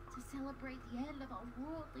 to celebrate the end of a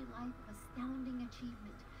worldly life of astounding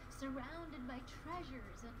achievement, surrounded by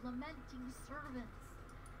treasures and lamenting servants.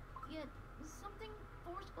 Yet, something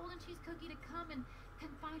forced Golden Cheese Cookie to come and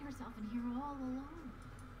confine herself in here all alone.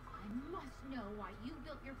 I must know why you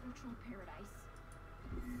built your virtual paradise.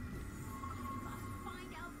 I must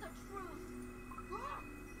find out the truth. Ah!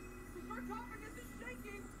 The sarcophagus is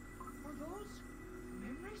shaking! Are those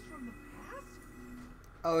memories from the past?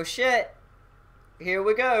 Oh shit. Here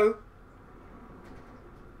we go.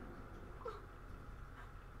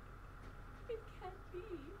 It can't be.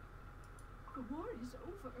 The war is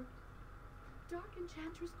over. Dark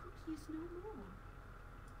Enchantress Cookie is no more.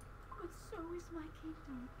 But so is my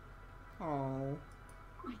kingdom. Oh.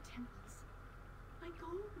 My temples. My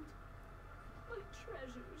gold. My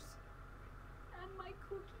treasures. And my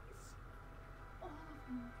cookies. All of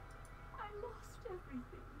them. I lost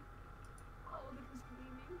everything. All that was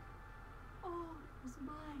gleaming. All that was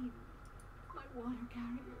mine. My water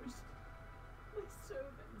carriers. My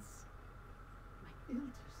servants. My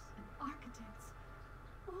builders and architects.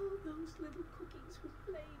 All those little cookies who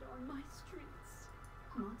played on my streets.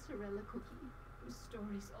 Mozzarella Cookie, whose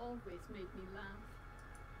stories always made me laugh.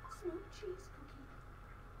 Smoked Cheese Cookie.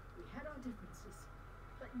 We had our differences,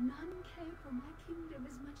 but none cared for my kingdom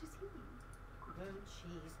as much as he. Grilled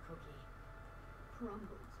cheese cookie.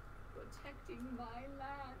 Crumbled, protecting my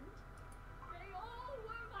land. They all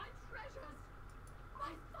were my treasures.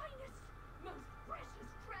 My finest, most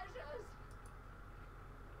precious treasures.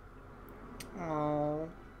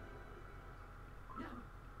 Oh. No,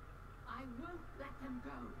 I won't let them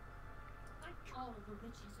go. Like all the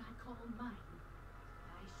riches I call mine,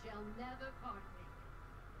 I shall never part with.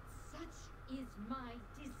 Such is my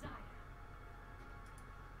desire.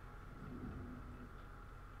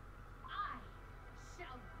 I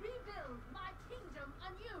shall rebuild my kingdom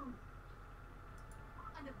anew.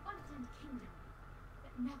 An abundant kingdom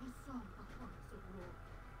that never saw the horrors of war.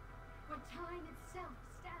 Where time itself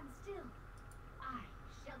stands still. I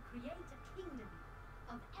shall create a kingdom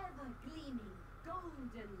of ever-gleaming golden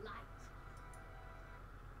light.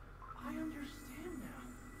 I understand now.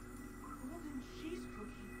 Golden Cheese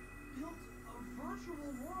Cookie built a virtual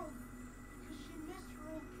world because she missed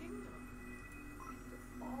her old kingdom. And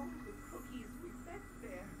all the cookies we met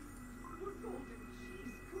there were Golden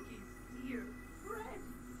Cheese Cookie's dear friends.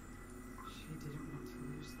 She didn't want to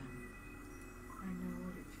lose them. I know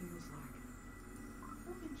what it feels like.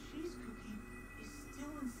 Golden Cheese Cookie is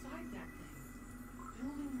still inside that thing,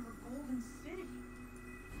 building her golden city.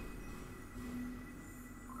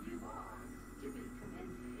 You are to be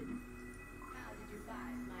commended. How did you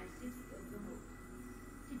find my city of the moon?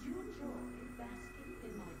 Did you enjoy basking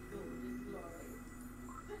in my golden glory?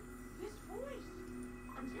 This voice!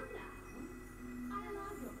 Until now, I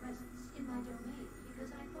allowed your presence in my domain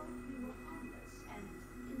because I thought you were harmless and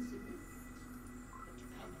insignificant. But to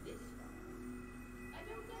come this far, I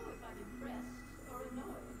don't know if I'm impressed or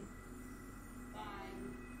annoyed.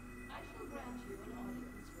 Fine. I shall grant you an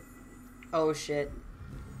audience with me. Oh shit.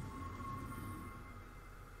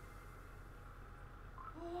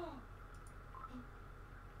 Oh!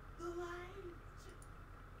 The light!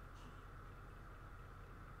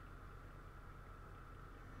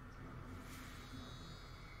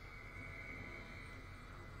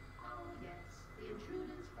 Oh yes, the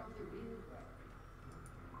intruders from the real world,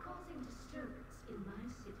 causing disturbance in my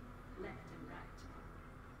city, left and right.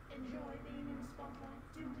 Enjoy being in the spotlight,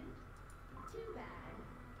 do it? Too bad.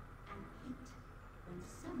 I hate when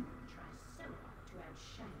someone tries so hard to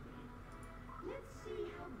outshine me. Let's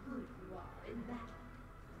see how good you are in battle.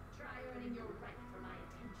 Try earning your right for my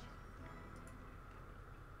attention.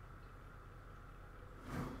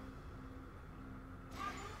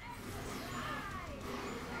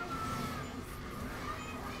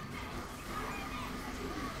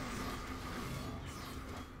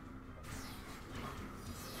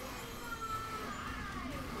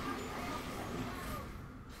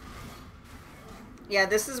 Yeah,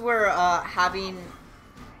 this is where having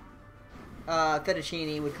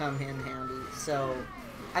fettuccine would come in handy. So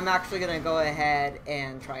I'm actually gonna go ahead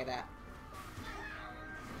and try that.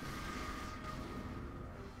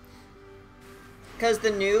 Because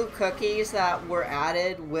the new cookies that were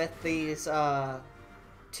added with these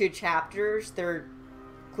 2 chapters, they're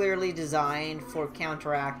clearly designed for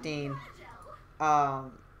counteracting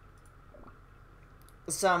some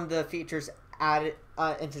of the features added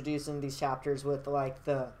introduced in these chapters with like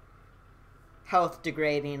the health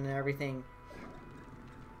degrading and everything.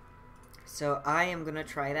 So I am gonna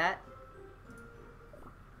try that.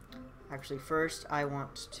 Actually, first I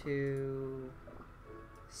want to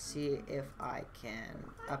see if I can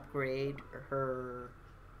upgrade her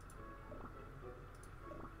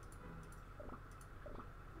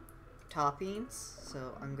toppings.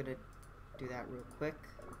 So I'm gonna do that real quick.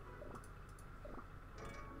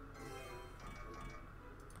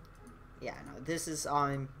 Yeah, no, this is all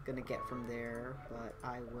I'm gonna get from there, but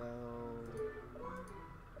I will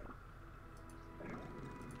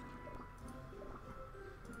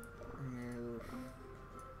remove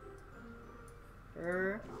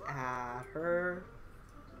her, add her,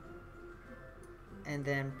 and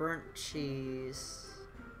then burnt cheese.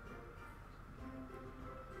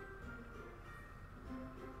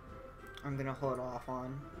 I'm gonna hold off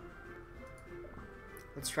on.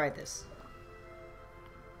 Let's try this.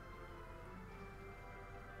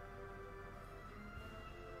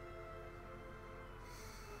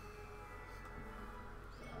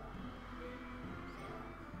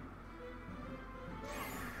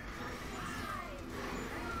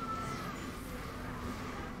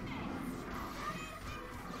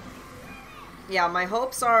 Yeah, my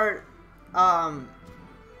hopes are,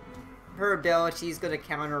 her ability is gonna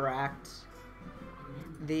counteract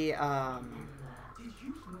the, Did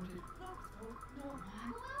you sort it?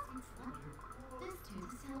 This too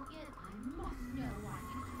so it. I must know why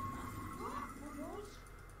you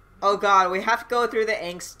oh god, we have to go through the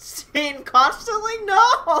angst scene constantly?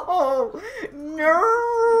 No! No!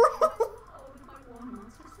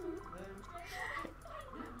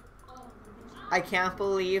 I can't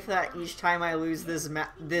believe that each time I lose this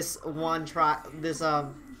one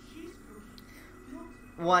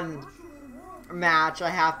match, I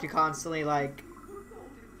have to constantly, like,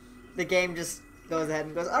 the game just goes ahead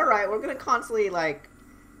and goes, alright, we're gonna constantly, like,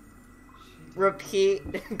 repeat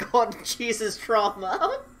Golden Cheese's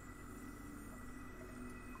trauma.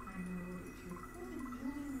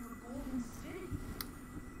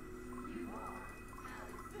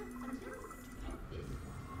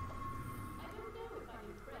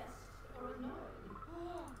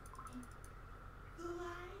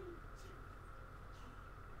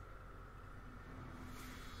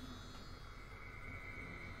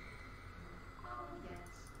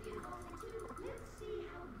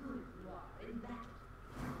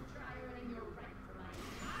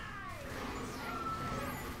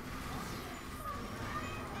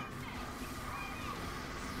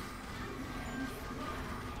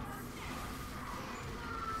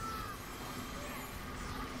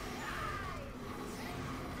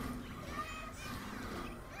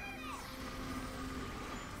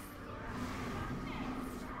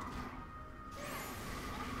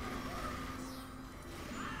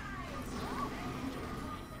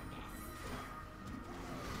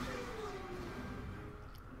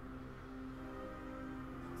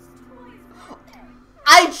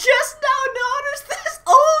 I just now noticed this!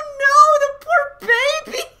 Oh no, the poor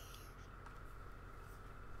baby!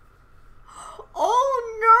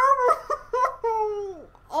 Oh no!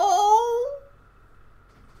 Oh!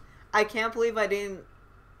 I can't believe I didn't...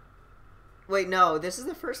 Wait, no, this is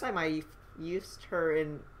the first time I used her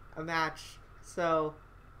in a match, so...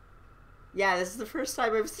 Yeah, this is the first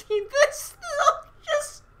time I've seen this.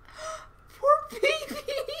 Just... Poor baby!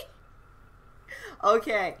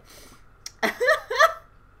 Okay.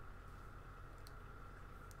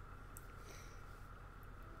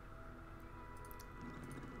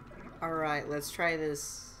 Alright, let's try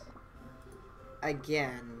this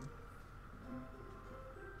again.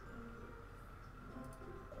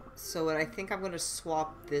 So what I think I'm going to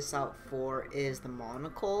swap this out for is the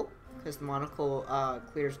monocle, because the monocle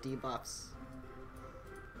clears debuffs.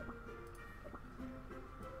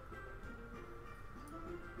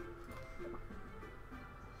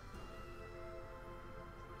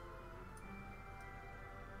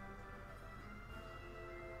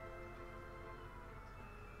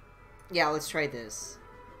 Yeah, let's try this.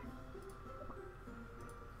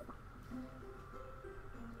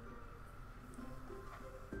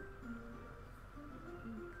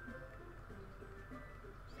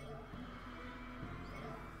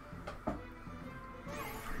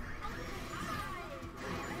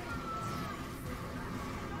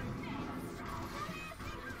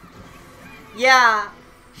 Yeah,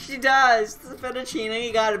 she does. The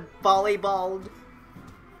fettuccine got volleyballed.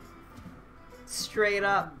 Straight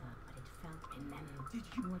up. Did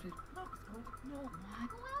you want it? No, no.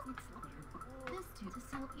 What? This to the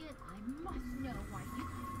Soviet. I must know why you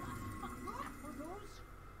Were those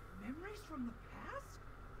memories from the past?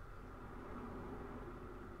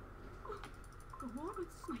 The war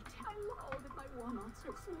with sweet. I loathe my war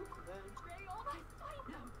monster sloop. Jael, I fight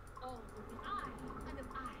them. All with the eye and of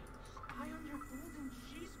eyes. eye on your golden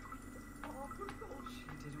cheese cream. Oh, for gold. She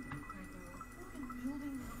didn't want that though. We've been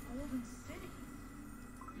building a golden city.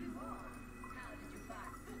 You are. How did you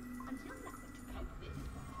find it? Until nothing to come this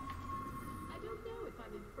far. I don't know if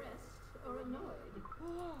I'm impressed or annoyed.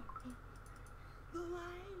 Oh, the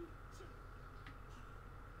light.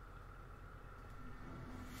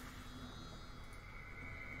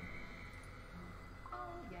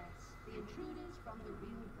 Oh, yes, the intruders from the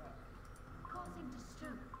real world. Causing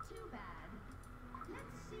disturbance. Too bad.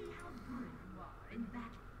 Let's see how good you are in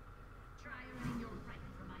battle. Try earning your right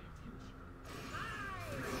for my attention.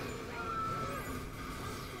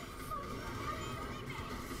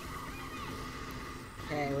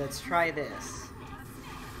 Okay, let's try this.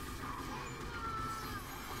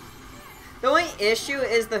 The only issue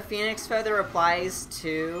is the Phoenix Feather applies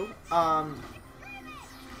to,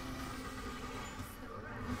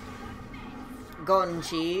 golden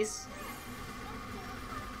cheese.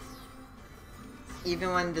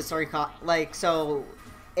 Even when the sarcophagus, so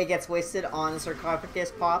it gets wasted on the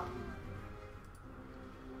sarcophagus pop.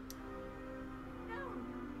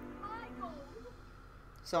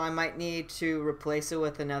 So I might need to replace it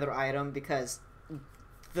with another item because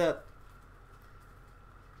the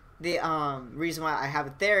reason why I have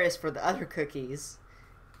it there is for the other cookies,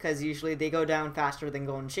 because usually they go down faster than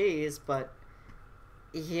golden cheese, but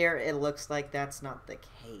here it looks like that's not the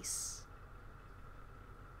case.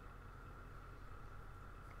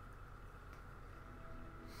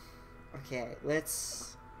 Okay,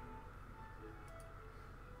 let's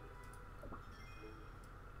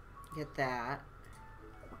get that.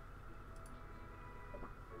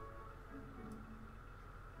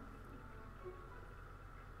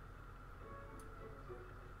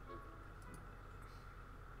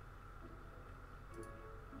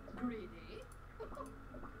 Greedy?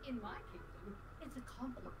 In my kingdom, it's a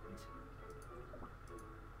compliment.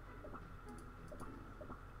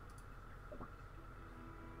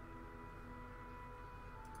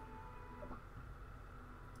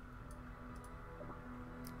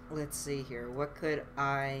 Let's see here. What could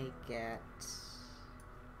I get?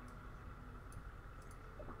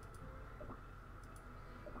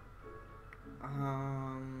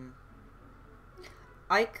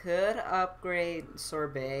 I could upgrade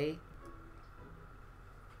Sorbet.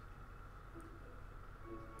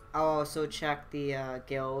 I'll also check the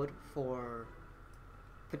guild for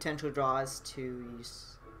potential draws to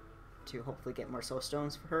use to hopefully get more soul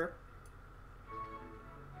stones for her.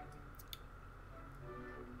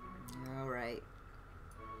 Alright.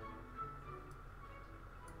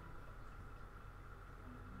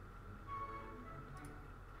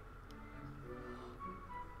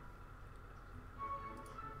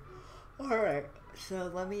 Alright,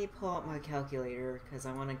 so let me pull out my calculator because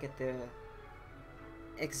I want to get the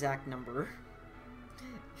exact number.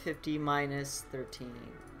 50 minus 13.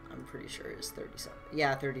 I'm pretty sure is 37.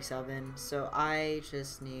 Yeah, 37. So I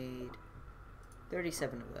just need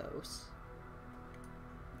 37 of those.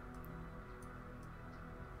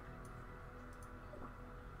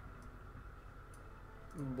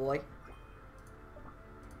 Boy.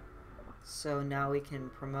 So now we can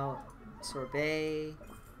promote Sorbet.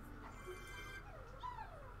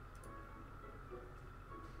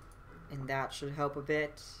 And that should help a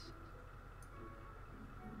bit.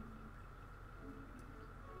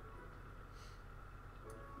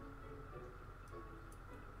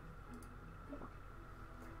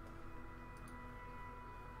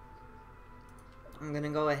 I'm gonna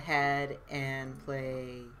go ahead and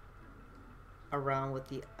play around with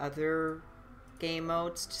the other game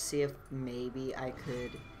modes to see if maybe I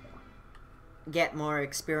could get more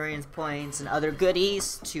experience points and other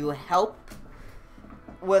goodies to help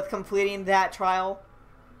with completing that trial.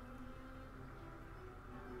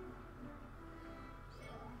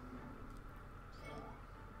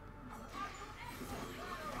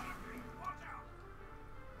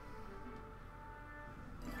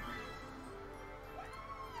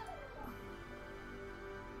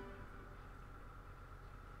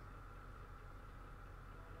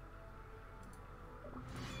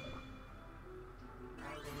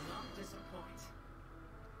 I will not disappoint.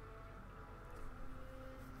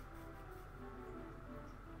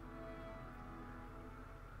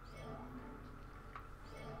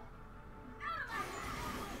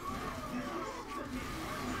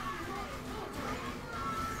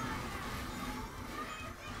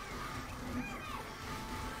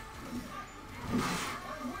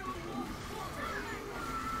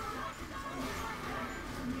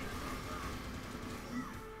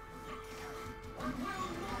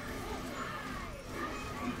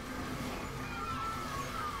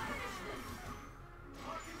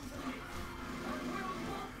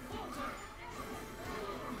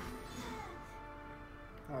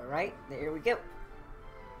 Alright, there we go.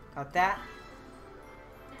 Got that.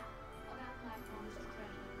 Now, about my promised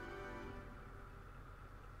treasure.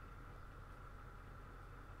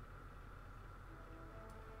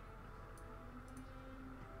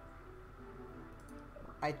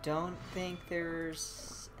 I don't think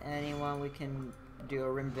there's anyone we can do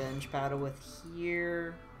a revenge battle with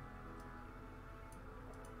here.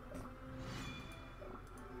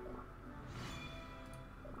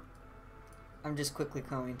 I'm just quickly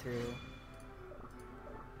combing through.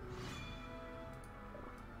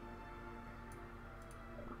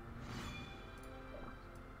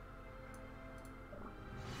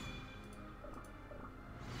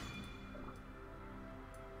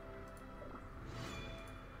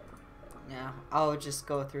 Yeah, I'll just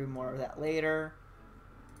go through more of that later.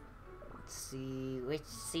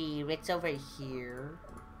 Let's see what's over here.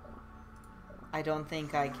 I don't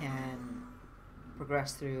think I can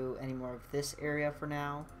progress through any more of this area for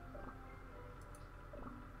now.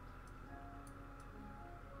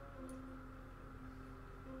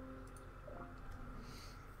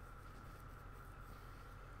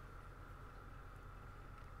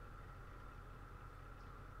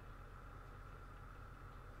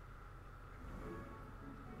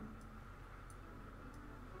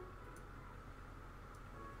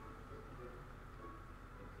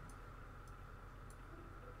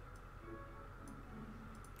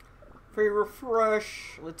 Free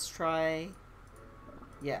refresh. Let's try.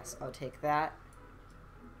 Yes, I'll take that.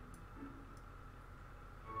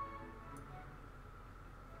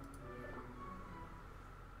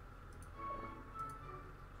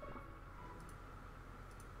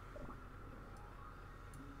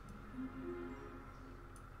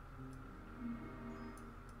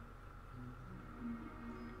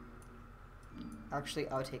 Actually,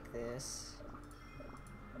 I'll take this.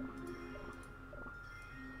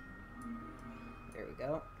 There we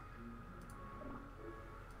go.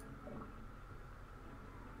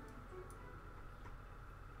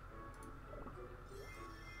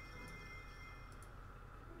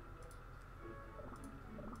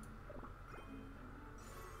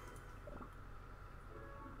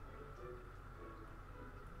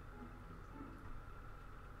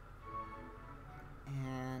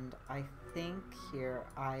 And I think here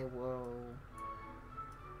I will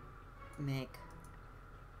make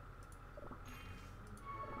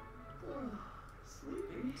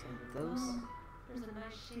Sleepy? some of those. Well, there's a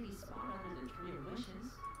nice shady spot under the Tree of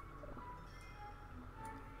Wishes.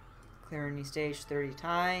 Clear any stage 30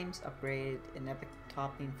 times. Upgrade an epic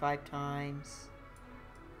topping 5 times.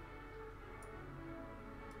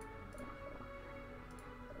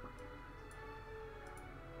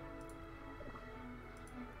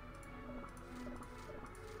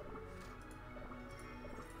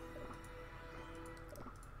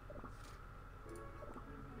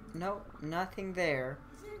 Nope, nothing there.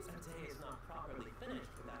 Since a day is not properly finished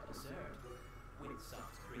without dessert, with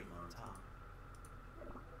soft cream on top.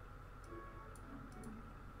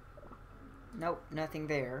 Nope, nothing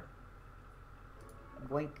there.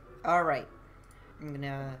 Boink. Alright. I'm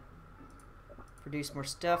gonna produce more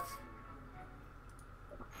stuff.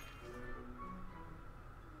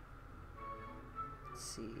 Let's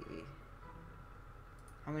see.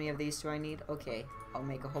 How many of these do I need? Okay, I'll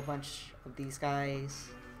make a whole bunch of these guys.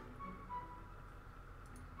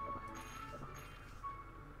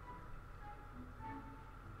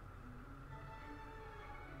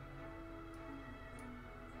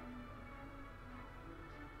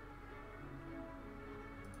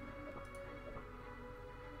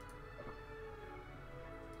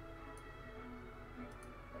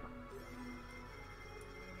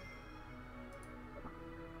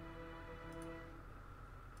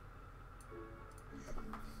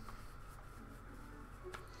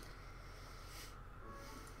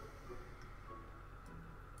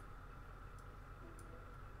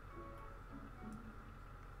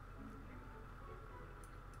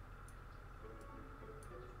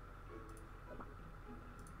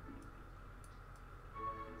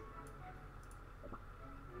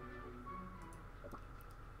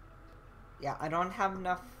 Yeah, I don't have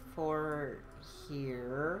enough for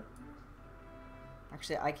here.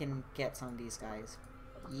 Actually, I can get some of these guys.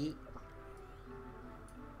 Yeet.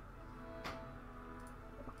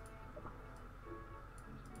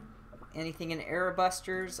 Anything in Air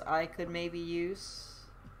Busters I could maybe use?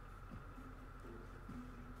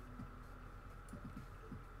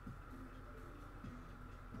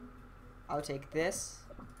 I'll take this.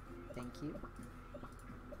 Thank you.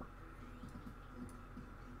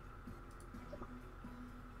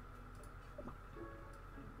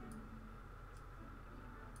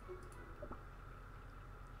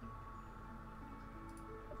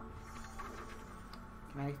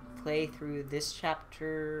 Can I play through this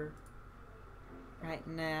chapter right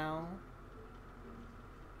now?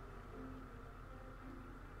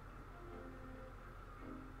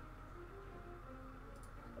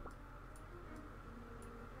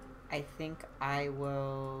 I think I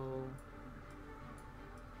will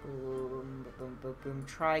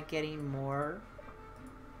try getting more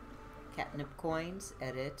catnip coins.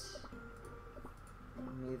 Edit.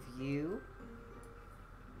 Remove you.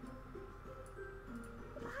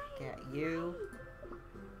 Get you.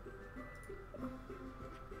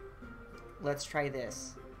 Let's try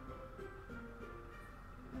this.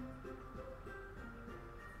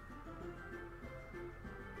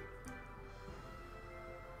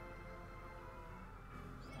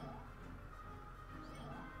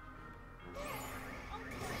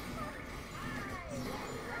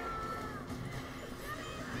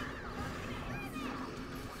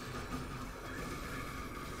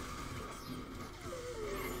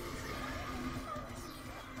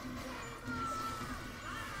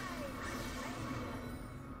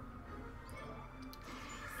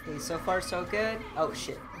 Okay, so far so good. Oh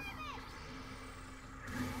shit.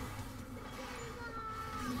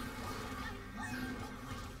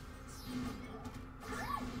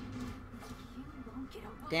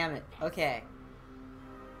 Damn it. Okay.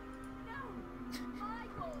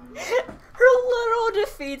 Her little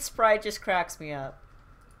defeat sprite just cracks me up.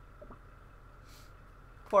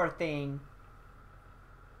 Poor thing.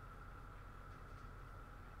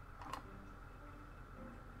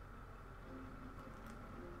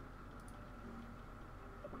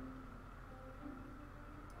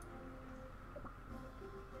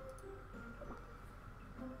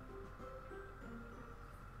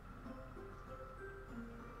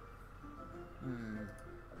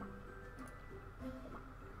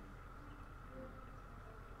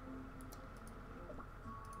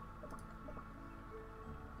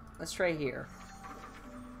 Let's try here.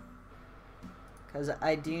 Because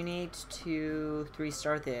I do need to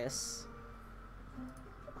 3-star this.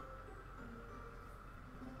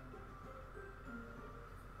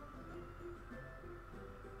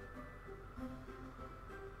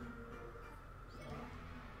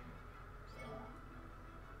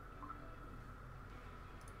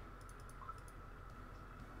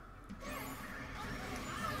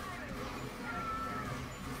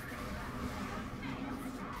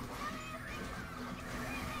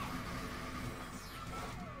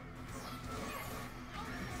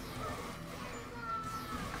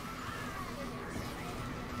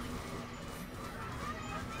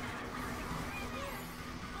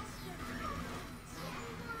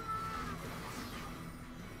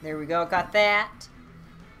 There we go, got that.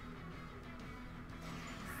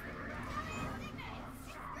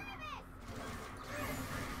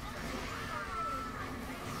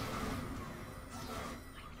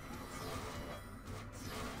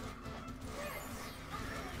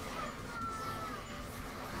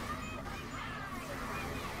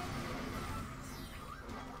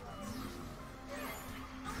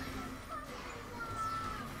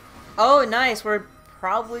 Oh, nice. We're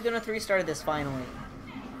probably gonna 3-star this finally.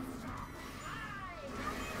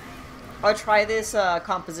 I'll try this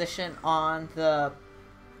composition on the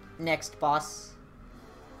next boss.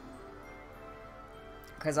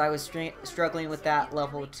 Because I was struggling with that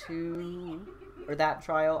level 2. Or that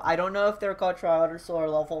trial. I don't know if they're called trials or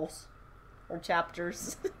levels. Or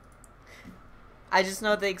chapters. I just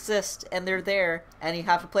know they exist. And they're there. And you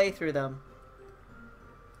have to play through them.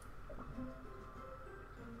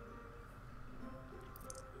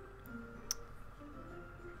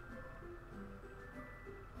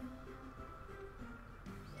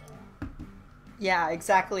 Yeah,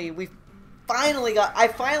 exactly. We finally got...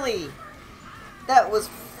 That was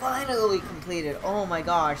finally completed. Oh my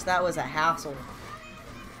gosh, that was a hassle.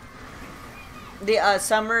 The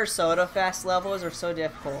Summer Soda Fest levels are so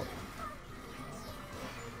difficult.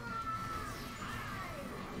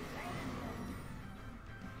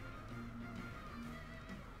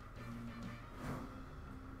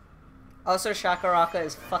 Also, Shakaraka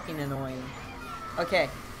is fucking annoying. Okay.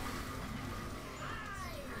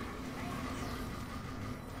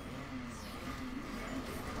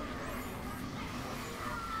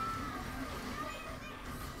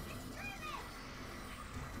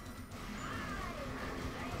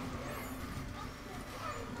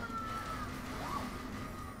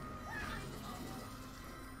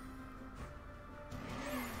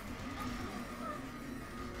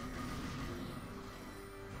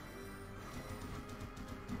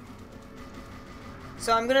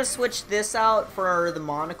 So I'm gonna switch this out for the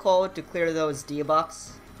monocle to clear those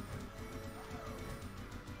debuffs.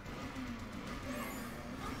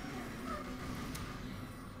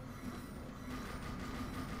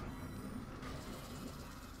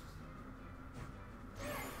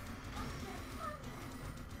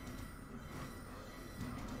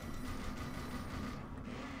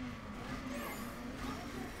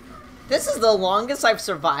 This is the longest I've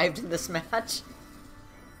survived in this match.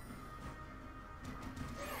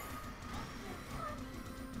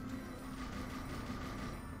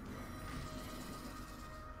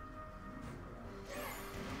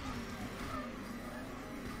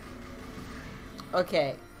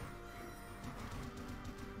 Okay.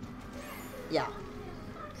 Yeah.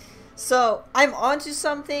 So, I'm onto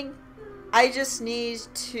something. I just need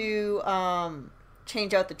to,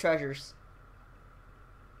 change out the treasures.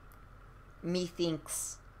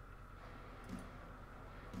 Methinks.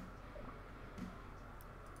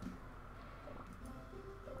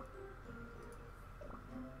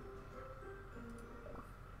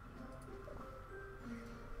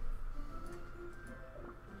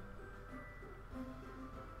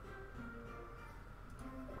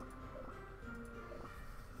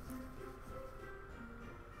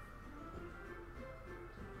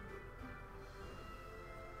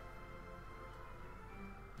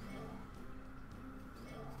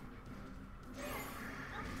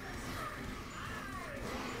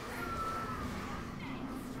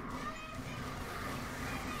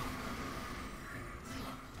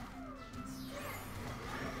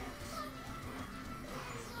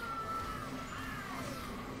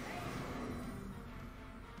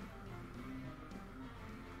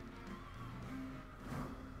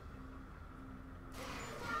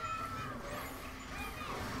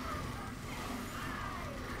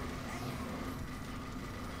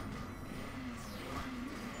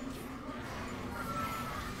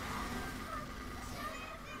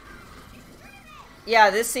 Yeah,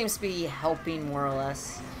 this seems to be helping more or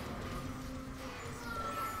less.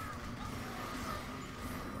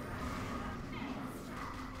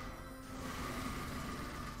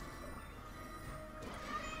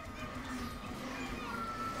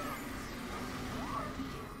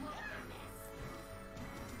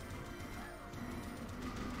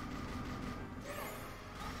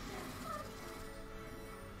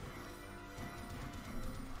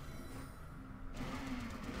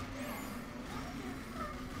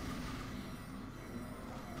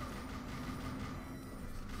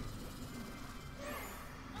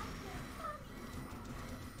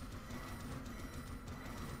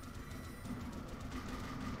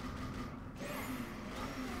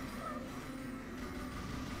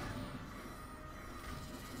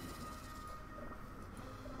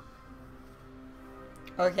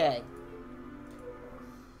 Okay.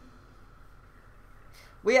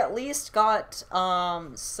 We at least got,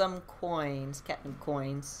 some coins, Captain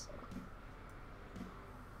coins.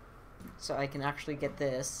 So I can actually get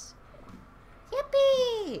this.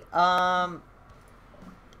 Yippee!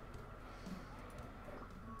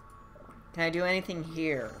 Can I do anything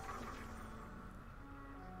here?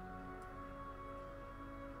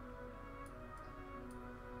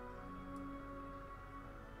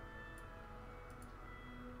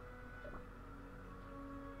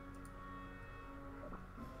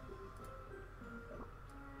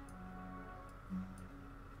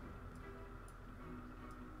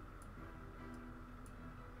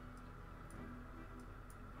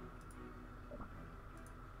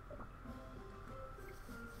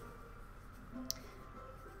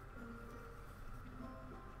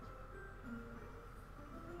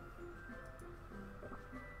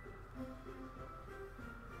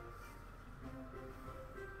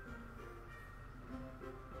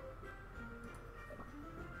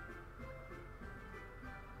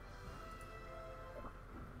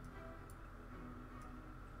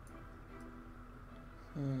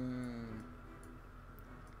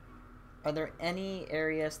 Are there any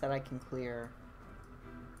areas that I can clear?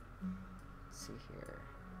 Let's see here.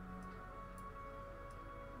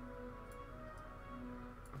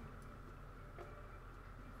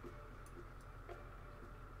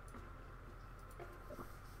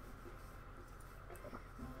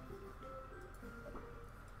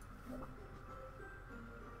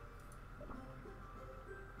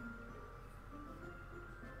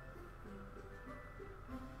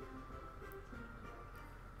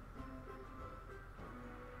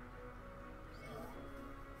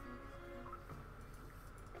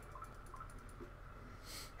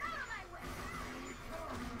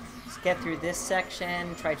 Get through this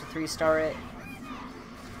section, try to 3-star it.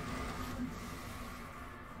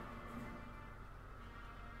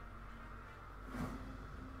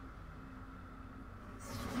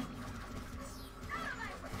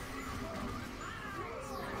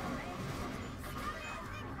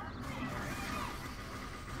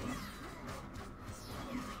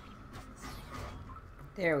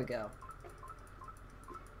 There we go.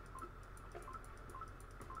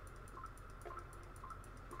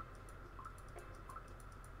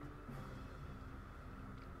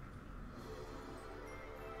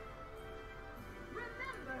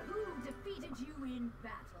 You in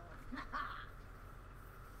battle.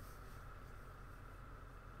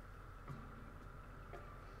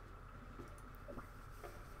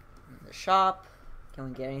 The shop. Can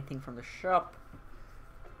we get anything from the shop?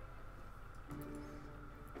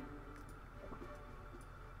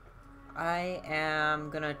 I am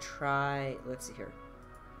gonna try. Let's see here.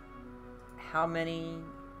 How many?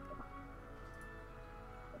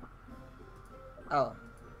 Oh.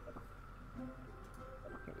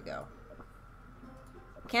 Here we go.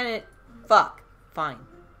 Can it? Fuck. Fine.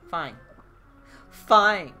 Fine.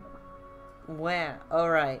 Fine. When?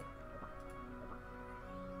 Alright.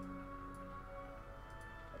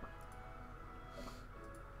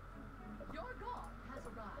 Your god has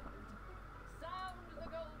arrived. Sound the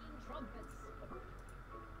golden trumpets.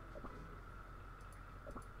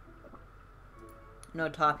 No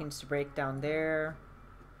toppings to break down there.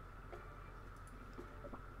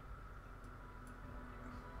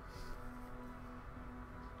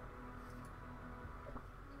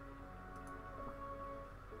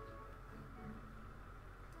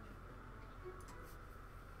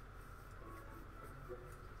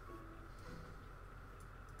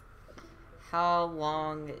 How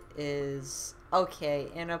long is... Okay,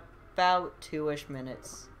 in about 2-ish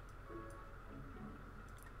minutes.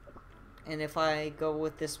 And if I go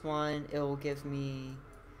with this one, it will give me...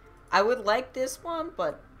 I would like this one,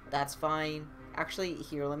 but that's fine. Actually,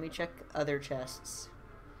 here, let me check other chests.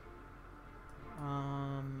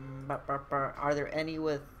 Are there any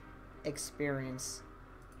with experience?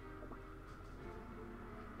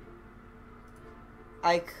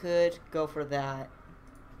 I could go for that.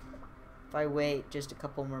 If I wait just a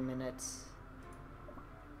couple more minutes.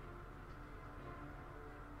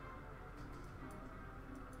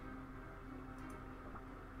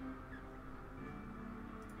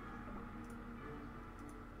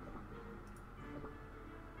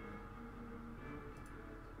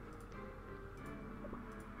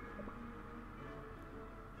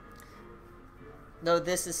 Though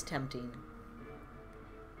this is tempting.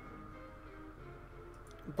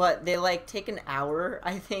 But they like take an hour,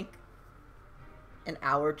 I think. An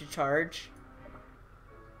hour to charge.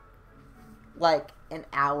 Like an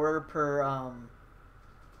hour per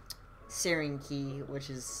searing key,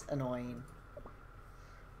 which is annoying.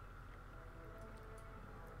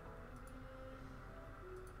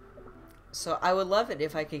 So I would love it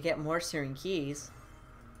if I could get more searing keys.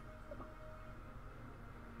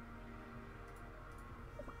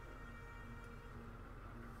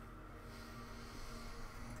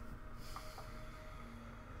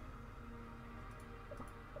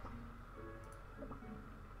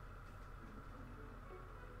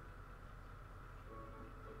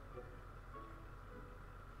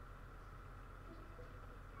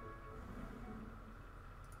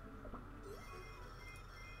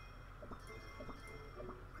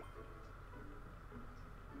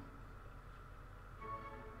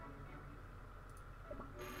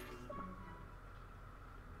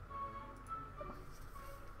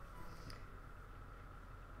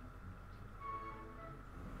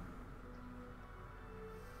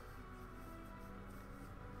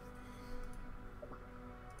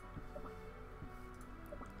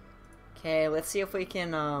 Okay, let's see if we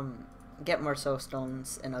can get more soul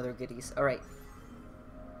stones and other goodies. Alright.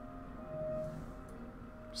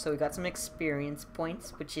 So we got some experience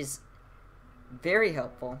points, which is very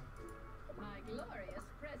helpful. My glorious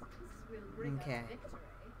presence will bring us Okay. victory.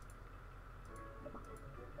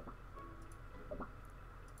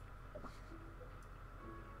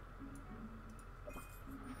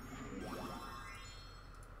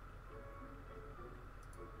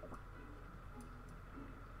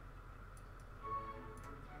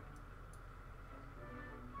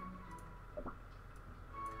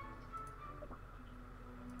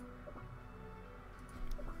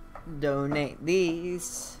 Donate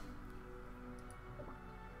these.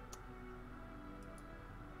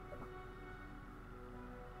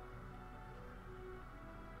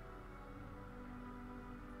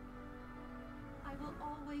 I will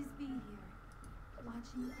always be here,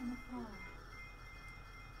 watching from afar.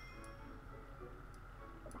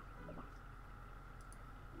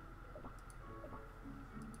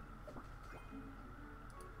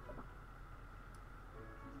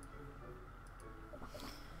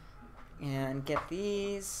 And get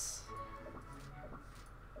these.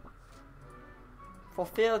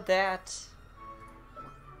 Fulfill that.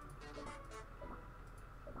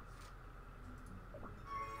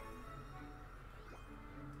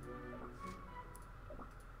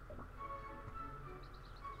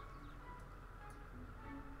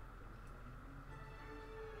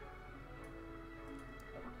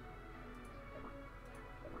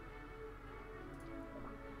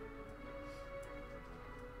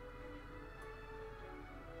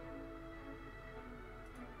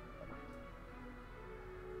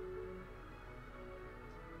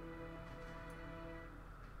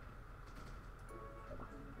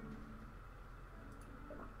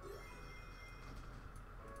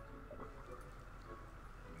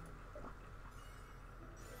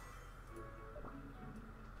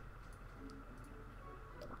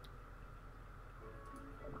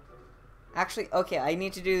 Actually, okay, I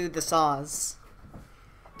need to do the saws.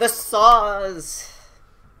 The saws!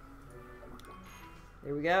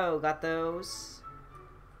 There we go, got those.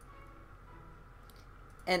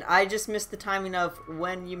 And I just missed the timing of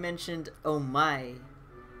when you mentioned oh my.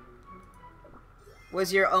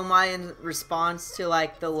 Was your oh my in response to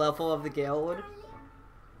like the level of the guild?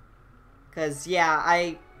 Cause yeah,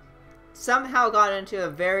 I somehow got into a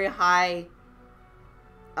very high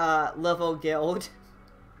level guild.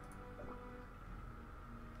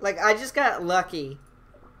 Like, I just got lucky.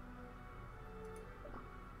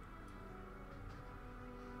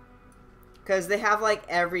 Because they have, like,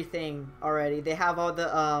 everything already. They have all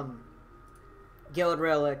the, guild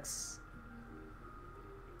relics.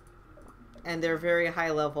 And they're very high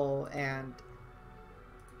level, and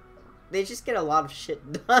they just get a lot of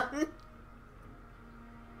shit done.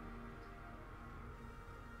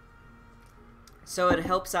 So it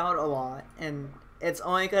helps out a lot, and it's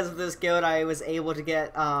only because of this guild I was able to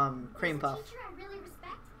get, Cream Puff. There's a teacher I really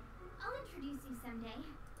respect. I'll introduce you someday.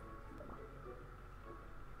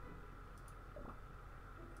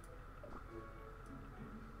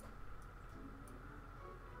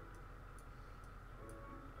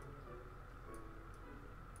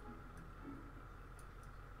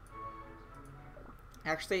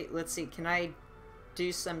 Actually, let's see, can I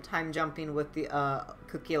do some time jumping with the,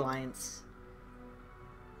 Cookie Alliance?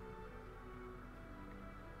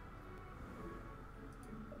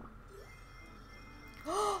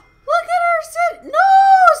 Look at her sit! No!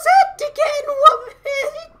 Sit again, woman!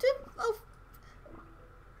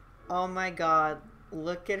 Oh my god.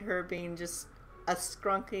 Look at her being just a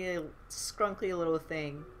scrunkly little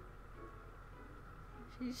thing.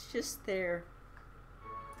 She's just there.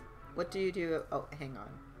 What do you do? Oh, hang on.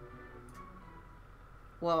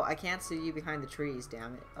 Well, I can't see you behind the trees,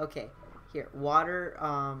 damn it. Okay, here, water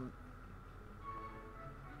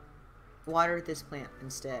this plant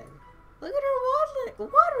instead. Look at her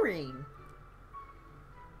watering!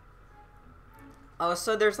 Oh,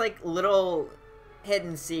 so there's like little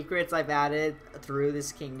hidden secrets I've added through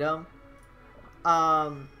this kingdom.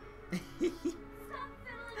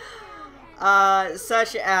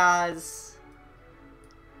 Such as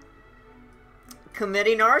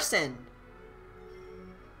committing arson.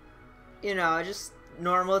 You know, just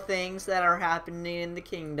normal things that are happening in the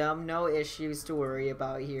kingdom. No issues to worry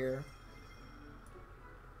about here.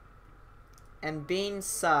 And being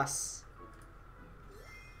sus.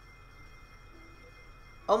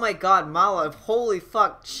 Oh my god, Mala, holy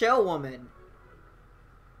fuck, chill, woman.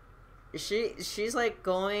 She's like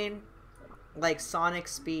going like Sonic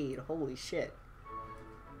speed. Holy shit.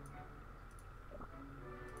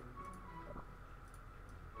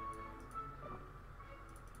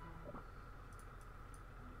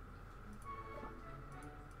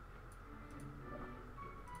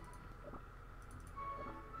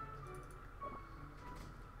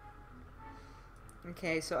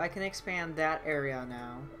 Okay, so I can expand that area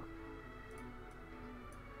now.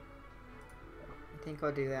 I think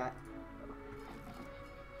I'll do that.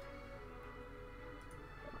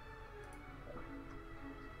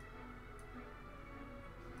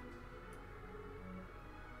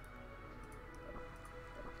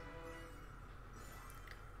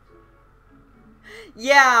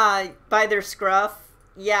 Yeah, by their scruff.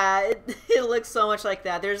 Yeah, it looks so much like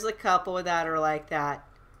that. There's a couple that are like that.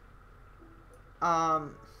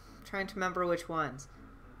 Trying to remember which ones.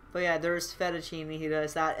 But yeah, there's fettuccine, he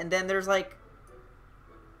does that. And then there's like,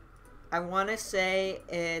 I want to say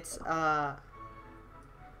it's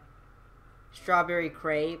strawberry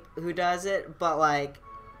crepe who does it, but like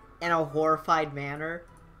in a horrified manner.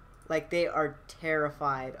 Like they are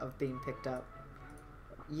terrified of being picked up.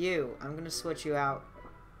 I'm gonna switch you out.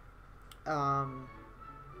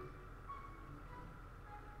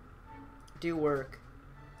 Do work.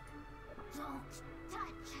 Don't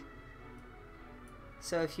touch.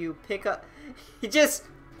 So if you pick up, just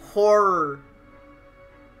horror,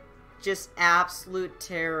 just absolute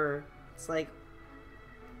terror. It's like,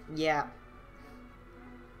 yeah.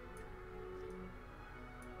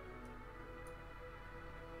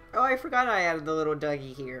 Oh, I forgot I added the little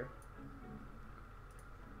Dougie here.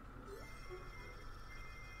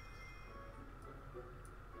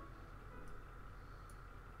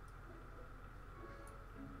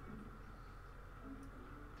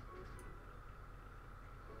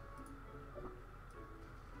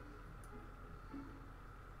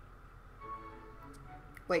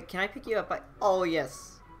 Wait, can I pick you up by... Oh,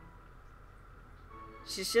 yes.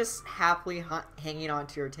 She's just happily hanging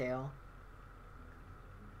onto your tail.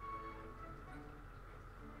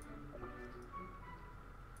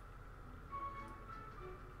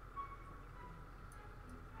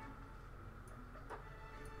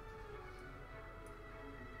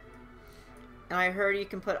 And I heard you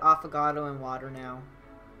can put affogato in water now.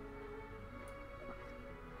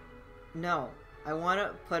 No, I want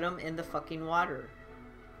to put them in the fucking water.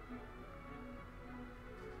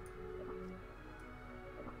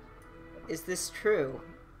 Is this true?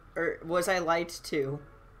 Or was I lied to?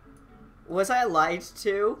 Was I lied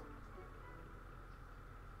to?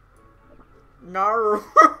 No.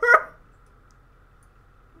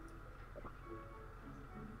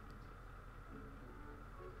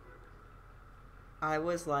 I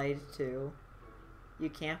was lied to. You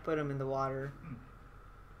can't put them in the water.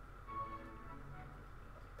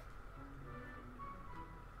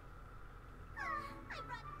 I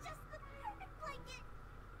brought just the perfect blanket.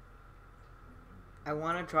 I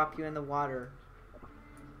want to drop you in the water.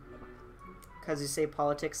 Because you say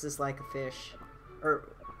politics is like a fish. Or...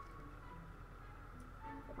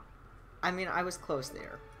 I mean, I was close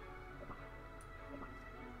there.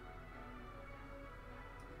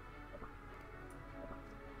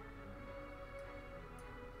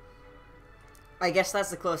 I guess that's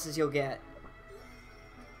the closest you'll get.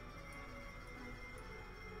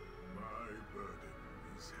 My burden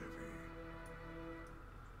is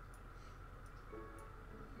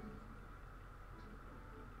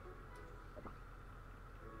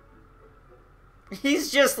heavy.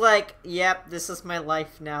 He's just like, yep, this is my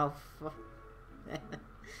life now.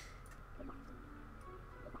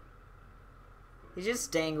 He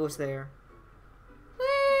just dangles there.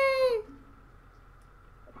 Whee!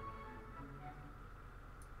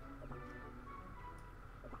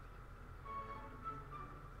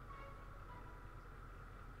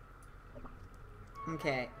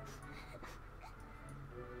 Okay.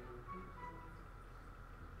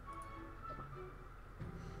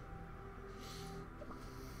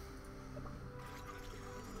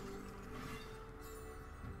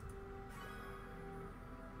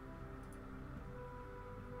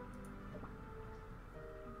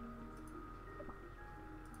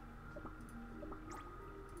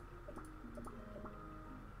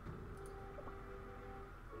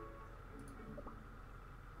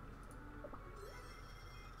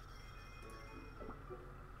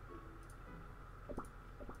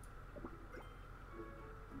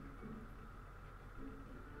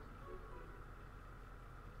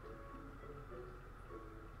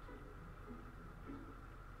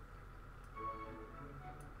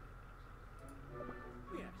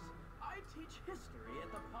 Yes, I teach history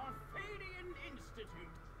at the Parthenian Institute.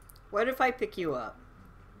 What if I pick you up?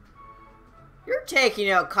 You're taking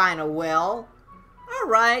it kind of well.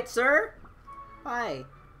 Alright, sir. Bye.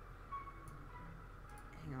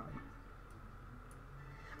 Hang on.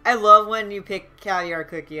 I love when you pick Caviar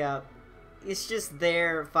Cookie up. It's just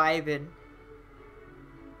there, vibing.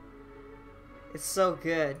 It's so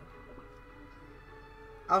good.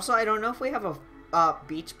 Also, I don't know if we have a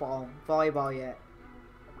beach ball, volleyball yet.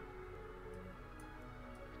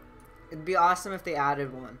 It'd be awesome if they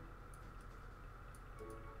added one.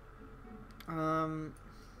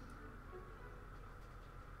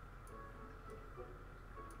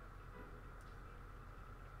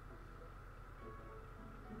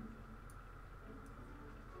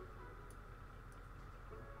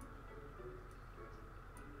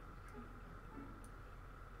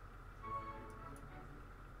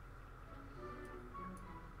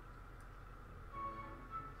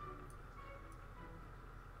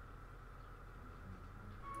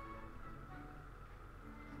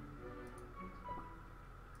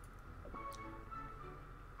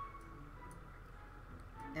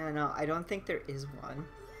 know. I don't think there is one.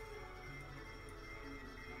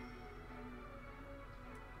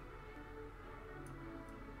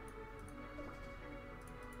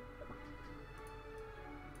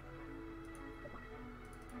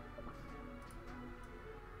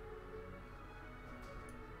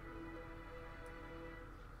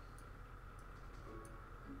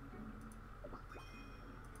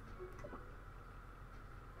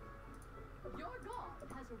 Your god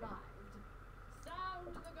has arrived. Sound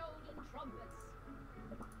the golden trumpets.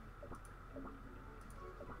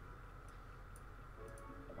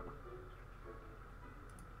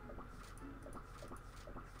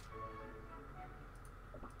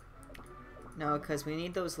 No, because we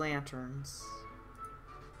need those lanterns.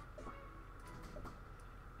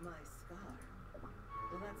 My scar.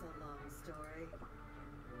 Well, that's a long story.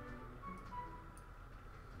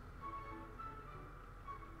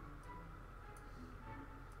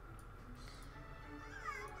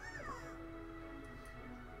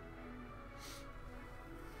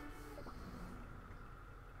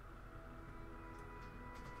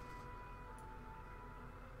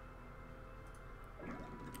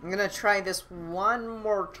 I'm gonna try this one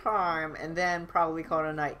more time and then probably call it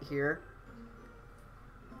a night here.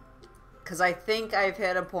 Because I think I've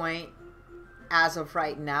hit a point as of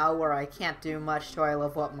right now where I can't do much till I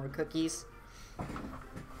level up more cookies.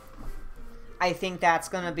 I think that's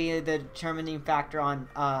gonna be the determining factor on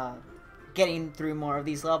getting through more of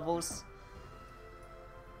these levels.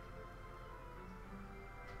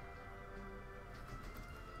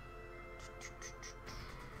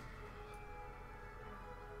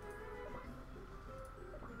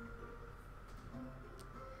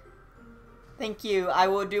 Thank you. I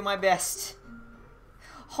will do my best.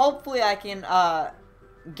 Hopefully I can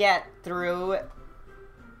get through,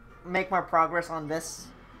 make more progress on this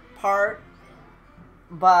part.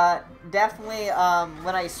 But definitely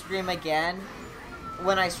when I stream again,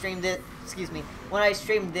 when I stream this, when I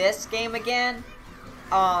stream this game again,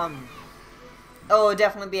 it will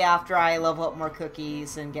definitely be after I level up more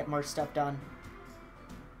cookies and get more stuff done.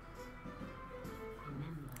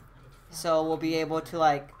 So we'll be able to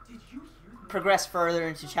like progress further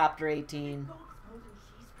into chapter 18.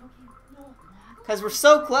 Because we're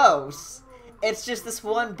so close. It's just this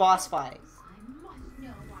one boss fight. I must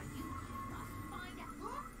know why you must find out.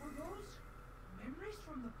 Were those memories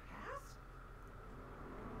from the past?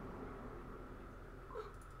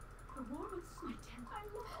 The moments my tent. I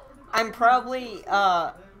love all the I'm probably,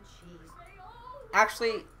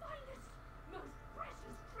 actually, Most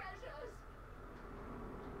precious treasures.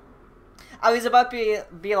 I was about to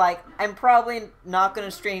be like, I'm probably not going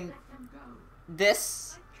to stream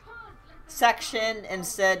this section,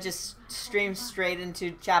 instead just stream straight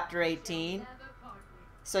into chapter 18.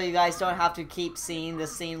 So you guys don't have to keep seeing the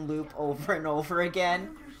same loop over and over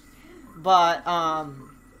again. But, I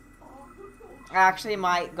actually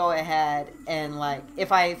might go ahead and, like,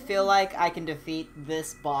 if I feel like I can defeat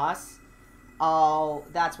this boss,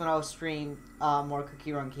 that's when I'll stream, more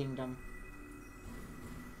Cookie Run Kingdom.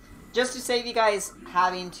 Just to save you guys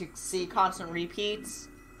having to see constant repeats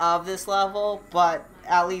of this level, but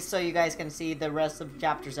at least so you guys can see the rest of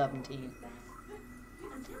chapter 17. I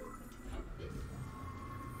don't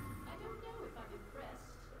know if I'm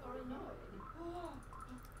impressed or annoyed.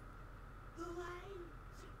 The light.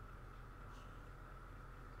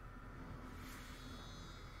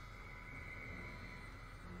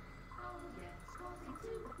 Oh yes, causing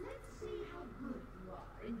two. Let's see how good you are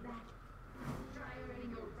in that. Try earning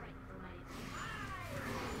your rank for my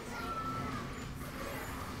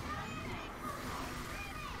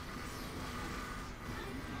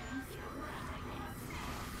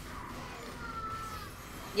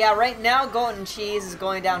Yeah, right now Golden Cheese is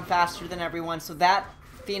going down faster than everyone, so that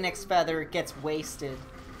Phoenix Feather gets wasted,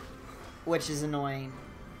 which is annoying.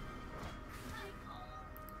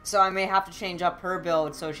 So I may have to change up her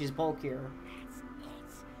build so she's bulkier.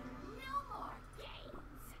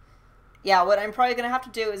 Yeah, what I'm probably going to have to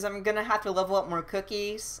do is I'm going to have to level up more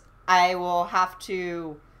cookies. I will have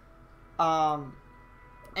to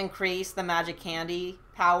increase the magic candy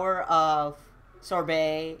power of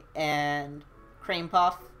Sorbet and Cream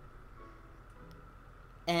Puff.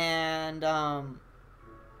 And I'm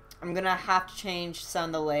going to have to change some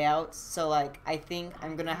of the layouts. So, like, I think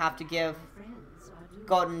I'm going to have to give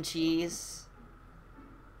Golden Cheese,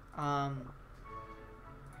 yeah,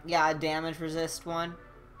 a damage resist one.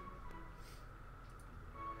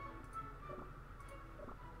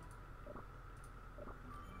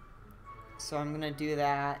 So I'm gonna do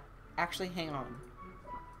that. Actually, hang on.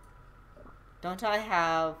 Don't I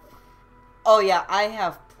have... Oh yeah, I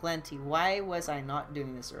have plenty. Why was I not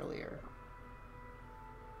doing this earlier?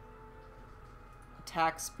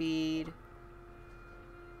 attack speed,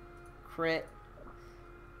 crit,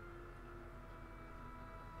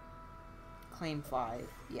 claim 5.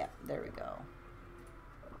 Yeah, there we go.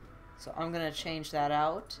 So I'm gonna change that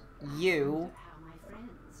out. You How my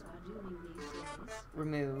friends are doing these days.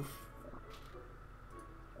 remove.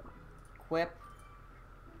 Equip.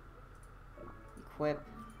 Equip.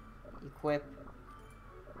 Equip.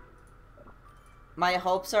 My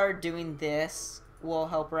hopes are doing this will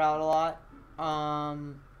help her out a lot.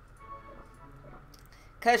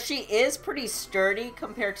 Cause she is pretty sturdy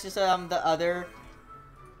compared to some of the other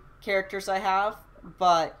characters I have,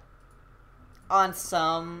 but on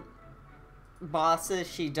some bosses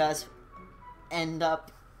she does end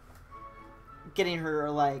up getting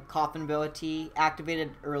her like coffin ability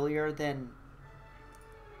activated earlier than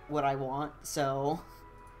what I want, so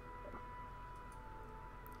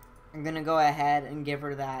I'm gonna go ahead and give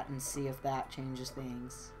her that and see if that changes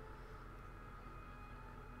things.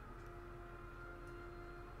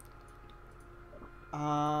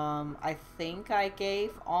 I think I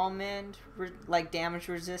gave Almond like damage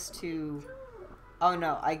resist to. Oh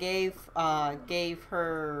no, I gave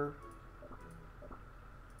her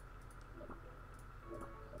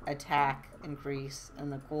attack increase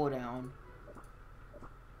and the cooldown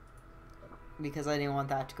because I didn't want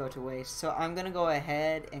that to go to waste. So I'm gonna go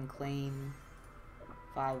ahead and claim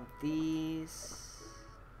 5 of these.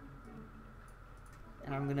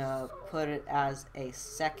 And I'm gonna put it as a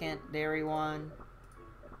secondary one.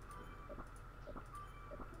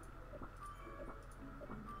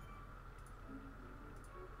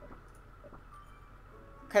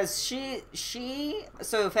 Cause so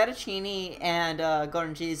fettuccine and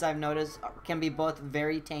golden cheese I've noticed can be both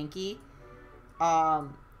very tanky.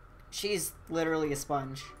 She's literally a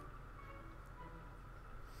sponge.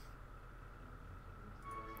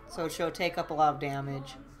 So she'll take up a lot of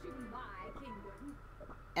damage.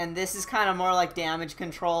 And this is kind of more like damage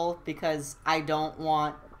control because I don't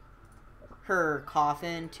want her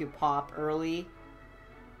coffin to pop early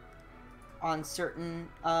on certain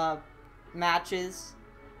matches.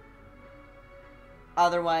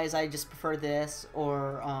 Otherwise, I just prefer this,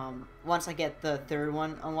 or once I get the third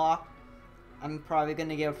one unlocked, I'm probably going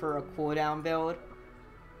to give her a cooldown build.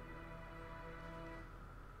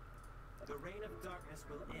 The reign of darkness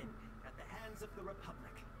will end at the hands of the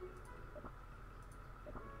Republic.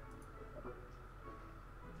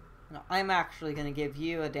 Now, I'm actually going to give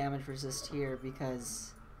you a damage resist here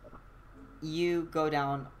because you go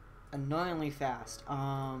down annoyingly fast.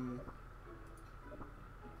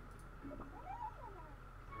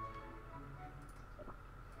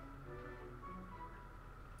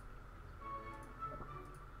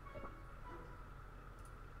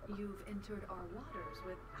 You've entered our waters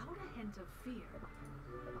without a hint of fear.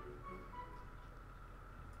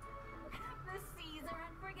 The seas are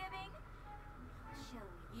unforgiving. Show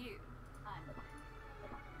you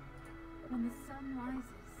When the sun rises,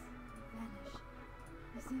 they vanish,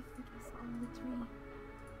 as if it was all a dream.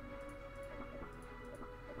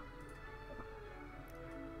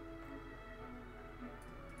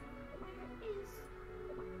 Where is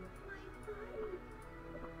my body?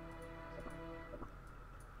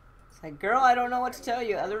 It's like, girl, I don't know what to tell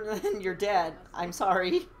you other than you're dead. I'm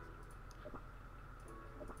sorry.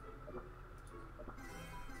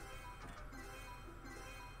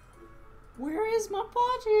 Where is my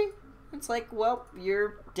body? It's like, well,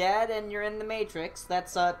 you're dead and you're in the Matrix.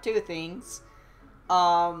 That's 2 things.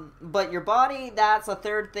 But your body, that's a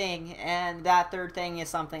 3rd thing. And that 3rd thing is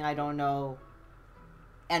something I don't know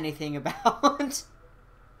anything about.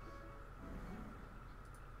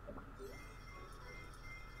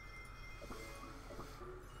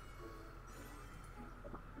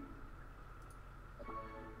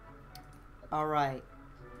 Alright.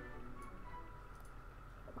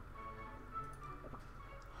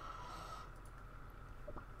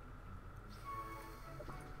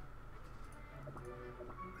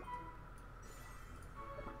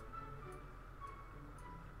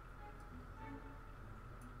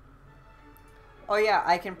 Oh yeah,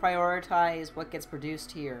 I can prioritize what gets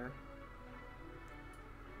produced here.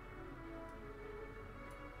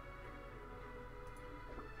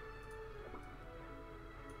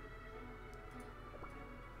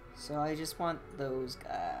 So I just want those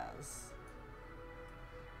guys.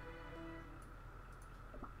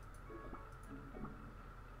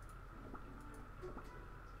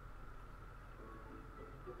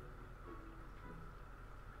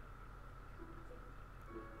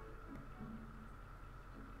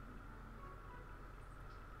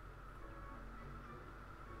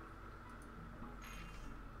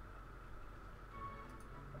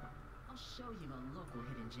 I'll show you a local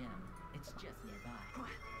hidden gem. It's just nearby.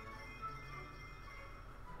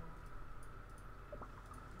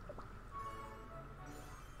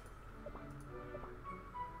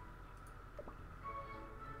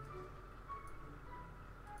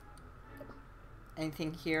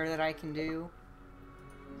 Anything here that I can do?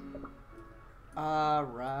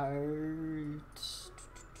 Right.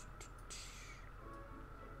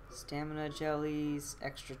 Stamina jellies,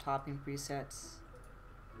 extra topping presets.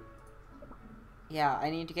 Yeah, I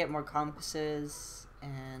need to get more compasses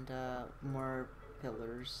and more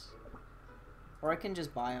pillars. Or I can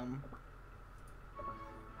just buy them.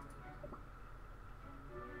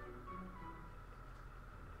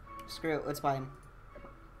 Screw it, let's buy them.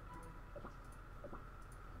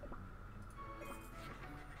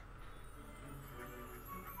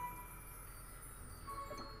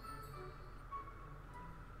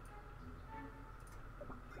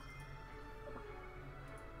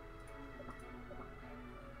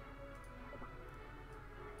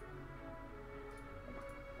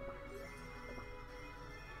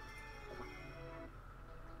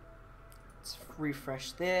 Let's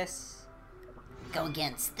refresh this. Go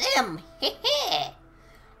against them! Hehe!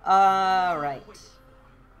 Alright.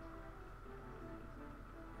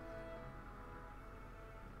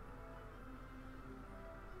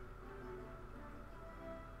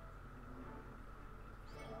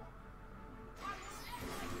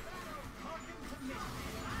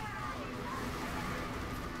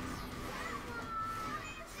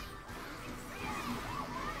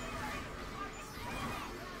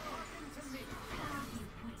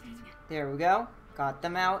 There we go. Got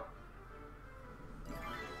them out. You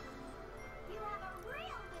have a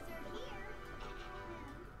real wizard here.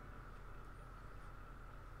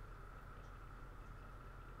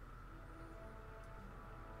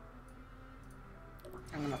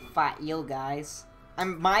 I'm gonna fight you guys. I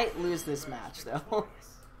might lose this match though.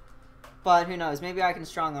 But who knows? Maybe I can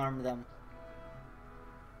strong arm them.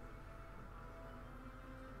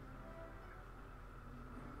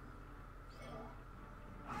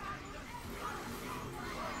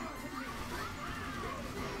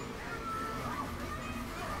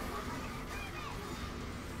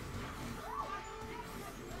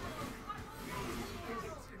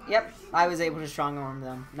 Yep, I was able to strong arm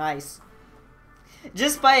them. Nice.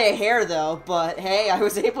 Just by a hair though, but hey, I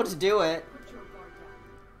was able to do it.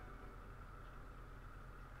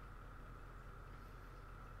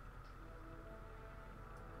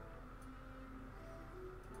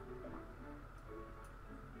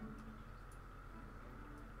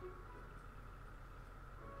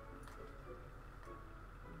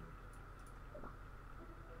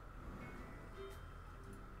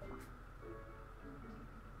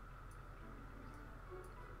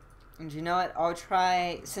 And you know what? I'll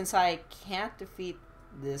try, since I can't defeat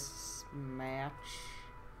this match,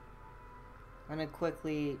 I'm gonna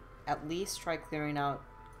quickly at least try clearing out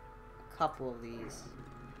a couple of these.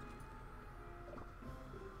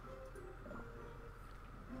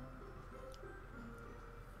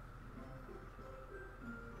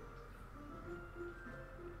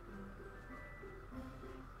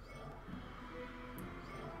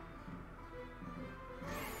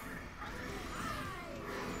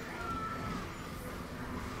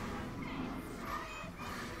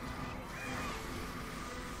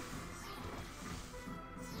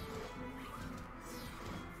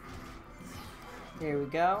 There we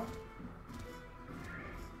go.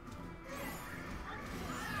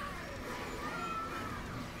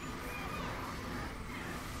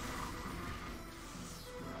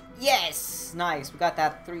 Yes! Nice. We got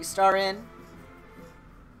that 3-star in.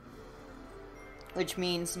 Which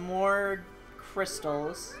means more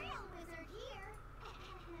crystals. Real wizard here.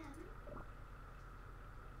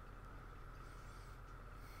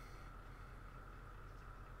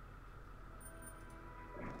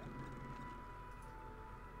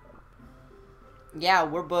 Yeah,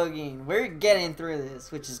 we're bugging. We're getting through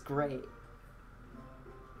this, which is great.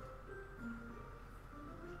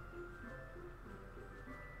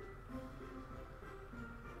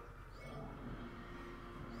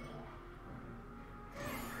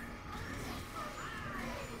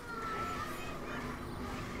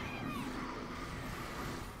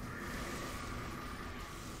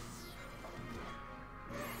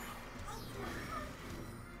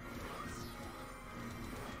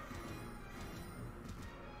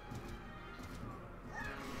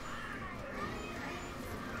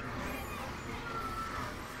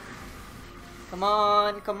 Come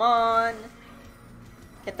on, come on.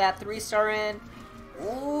 Get that 3-star in.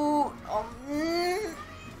 Ooh, oh,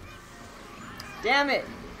 damn it.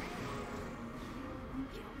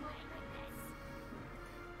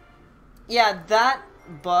 Yeah, that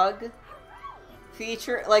bug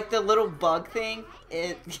feature, like the little bug thing,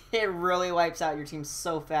 it really wipes out your team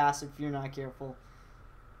so fast if you're not careful.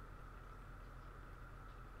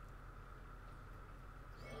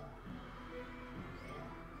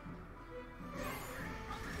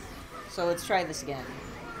 So let's try this again.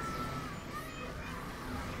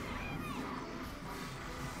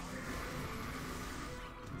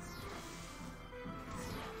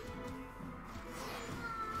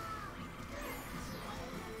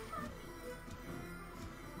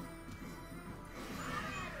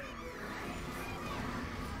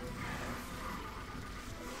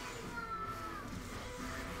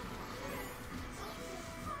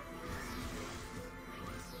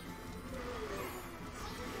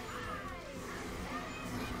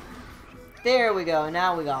 There we go,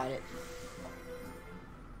 now we got it.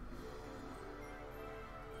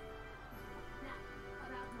 Now,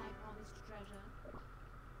 about my promised treasure.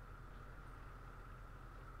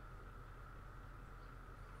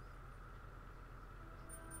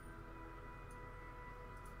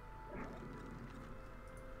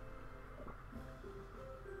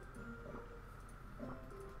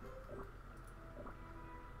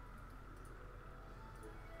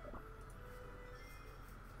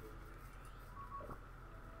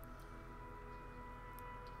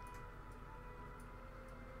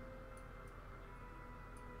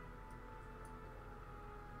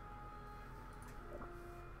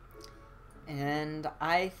 And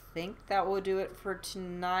I think that will do it for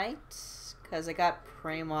tonight, because I got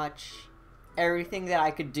pretty much everything that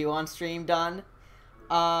I could do on stream done.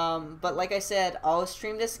 But like I said, I'll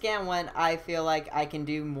stream this again when I feel like I can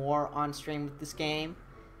do more on stream with this game.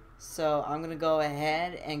 So I'm going to go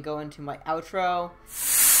ahead and go into my outro.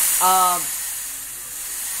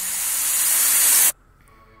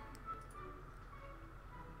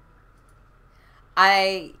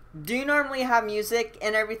 I do normally have music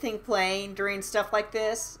and everything playing during stuff like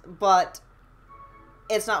this, but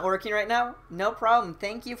it's not working right now. No problem.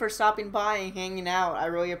 Thank you for stopping by and hanging out. I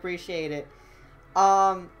really appreciate it.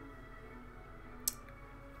 I'll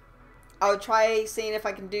try seeing if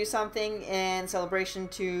I can do something in celebration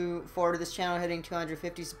for this channel hitting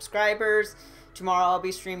 250 subscribers. Tomorrow I'll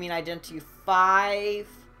be streaming Identity 5.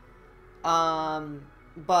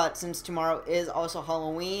 But since tomorrow is also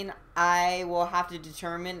Halloween, I will have to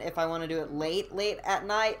determine if I want to do it late at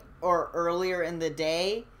night or earlier in the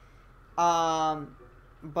day. But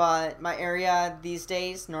my area these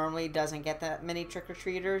days normally doesn't get that many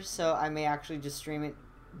trick-or-treaters, so I may actually just stream it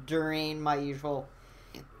during my usual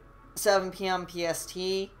 7 p.m. PST.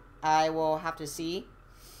 I will have to see.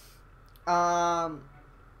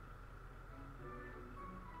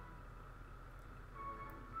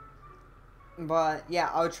 But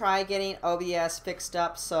yeah, I'll try getting OBS fixed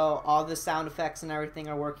up so all the sound effects and everything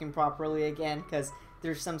are working properly again, because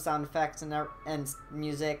there's some sound effects and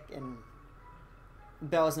music and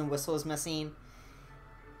bells and whistles missing.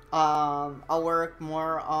 I'll work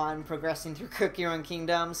more on progressing through Cookie Run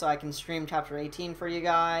Kingdom so I can stream Chapter 18 for you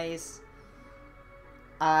guys.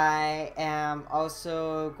 I am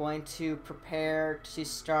also going to prepare to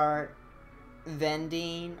start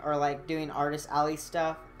vending or like doing Artist Alley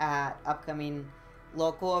stuff at upcoming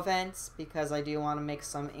local events, because I do want to make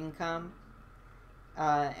some income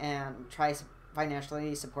and try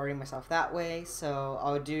financially supporting myself that way. So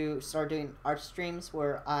I'll start doing art streams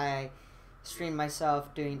where I stream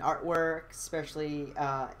myself doing artwork, especially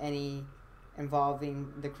any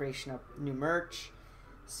involving the creation of new merch.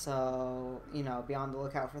 So, you know, be on the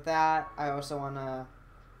lookout for that. I also want to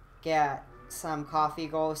get some coffee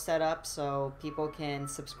goals set up so people can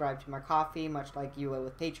subscribe to my coffee, much like you would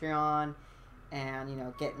with Patreon, and, you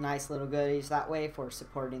know, get nice little goodies that way for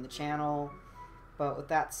supporting the channel. But with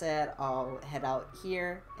that said, I'll head out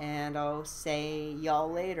here, and I'll say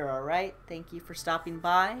y'all later, alright? Thank you for stopping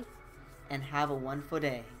by, and have a wonderful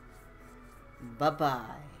day.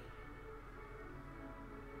 Bye-bye.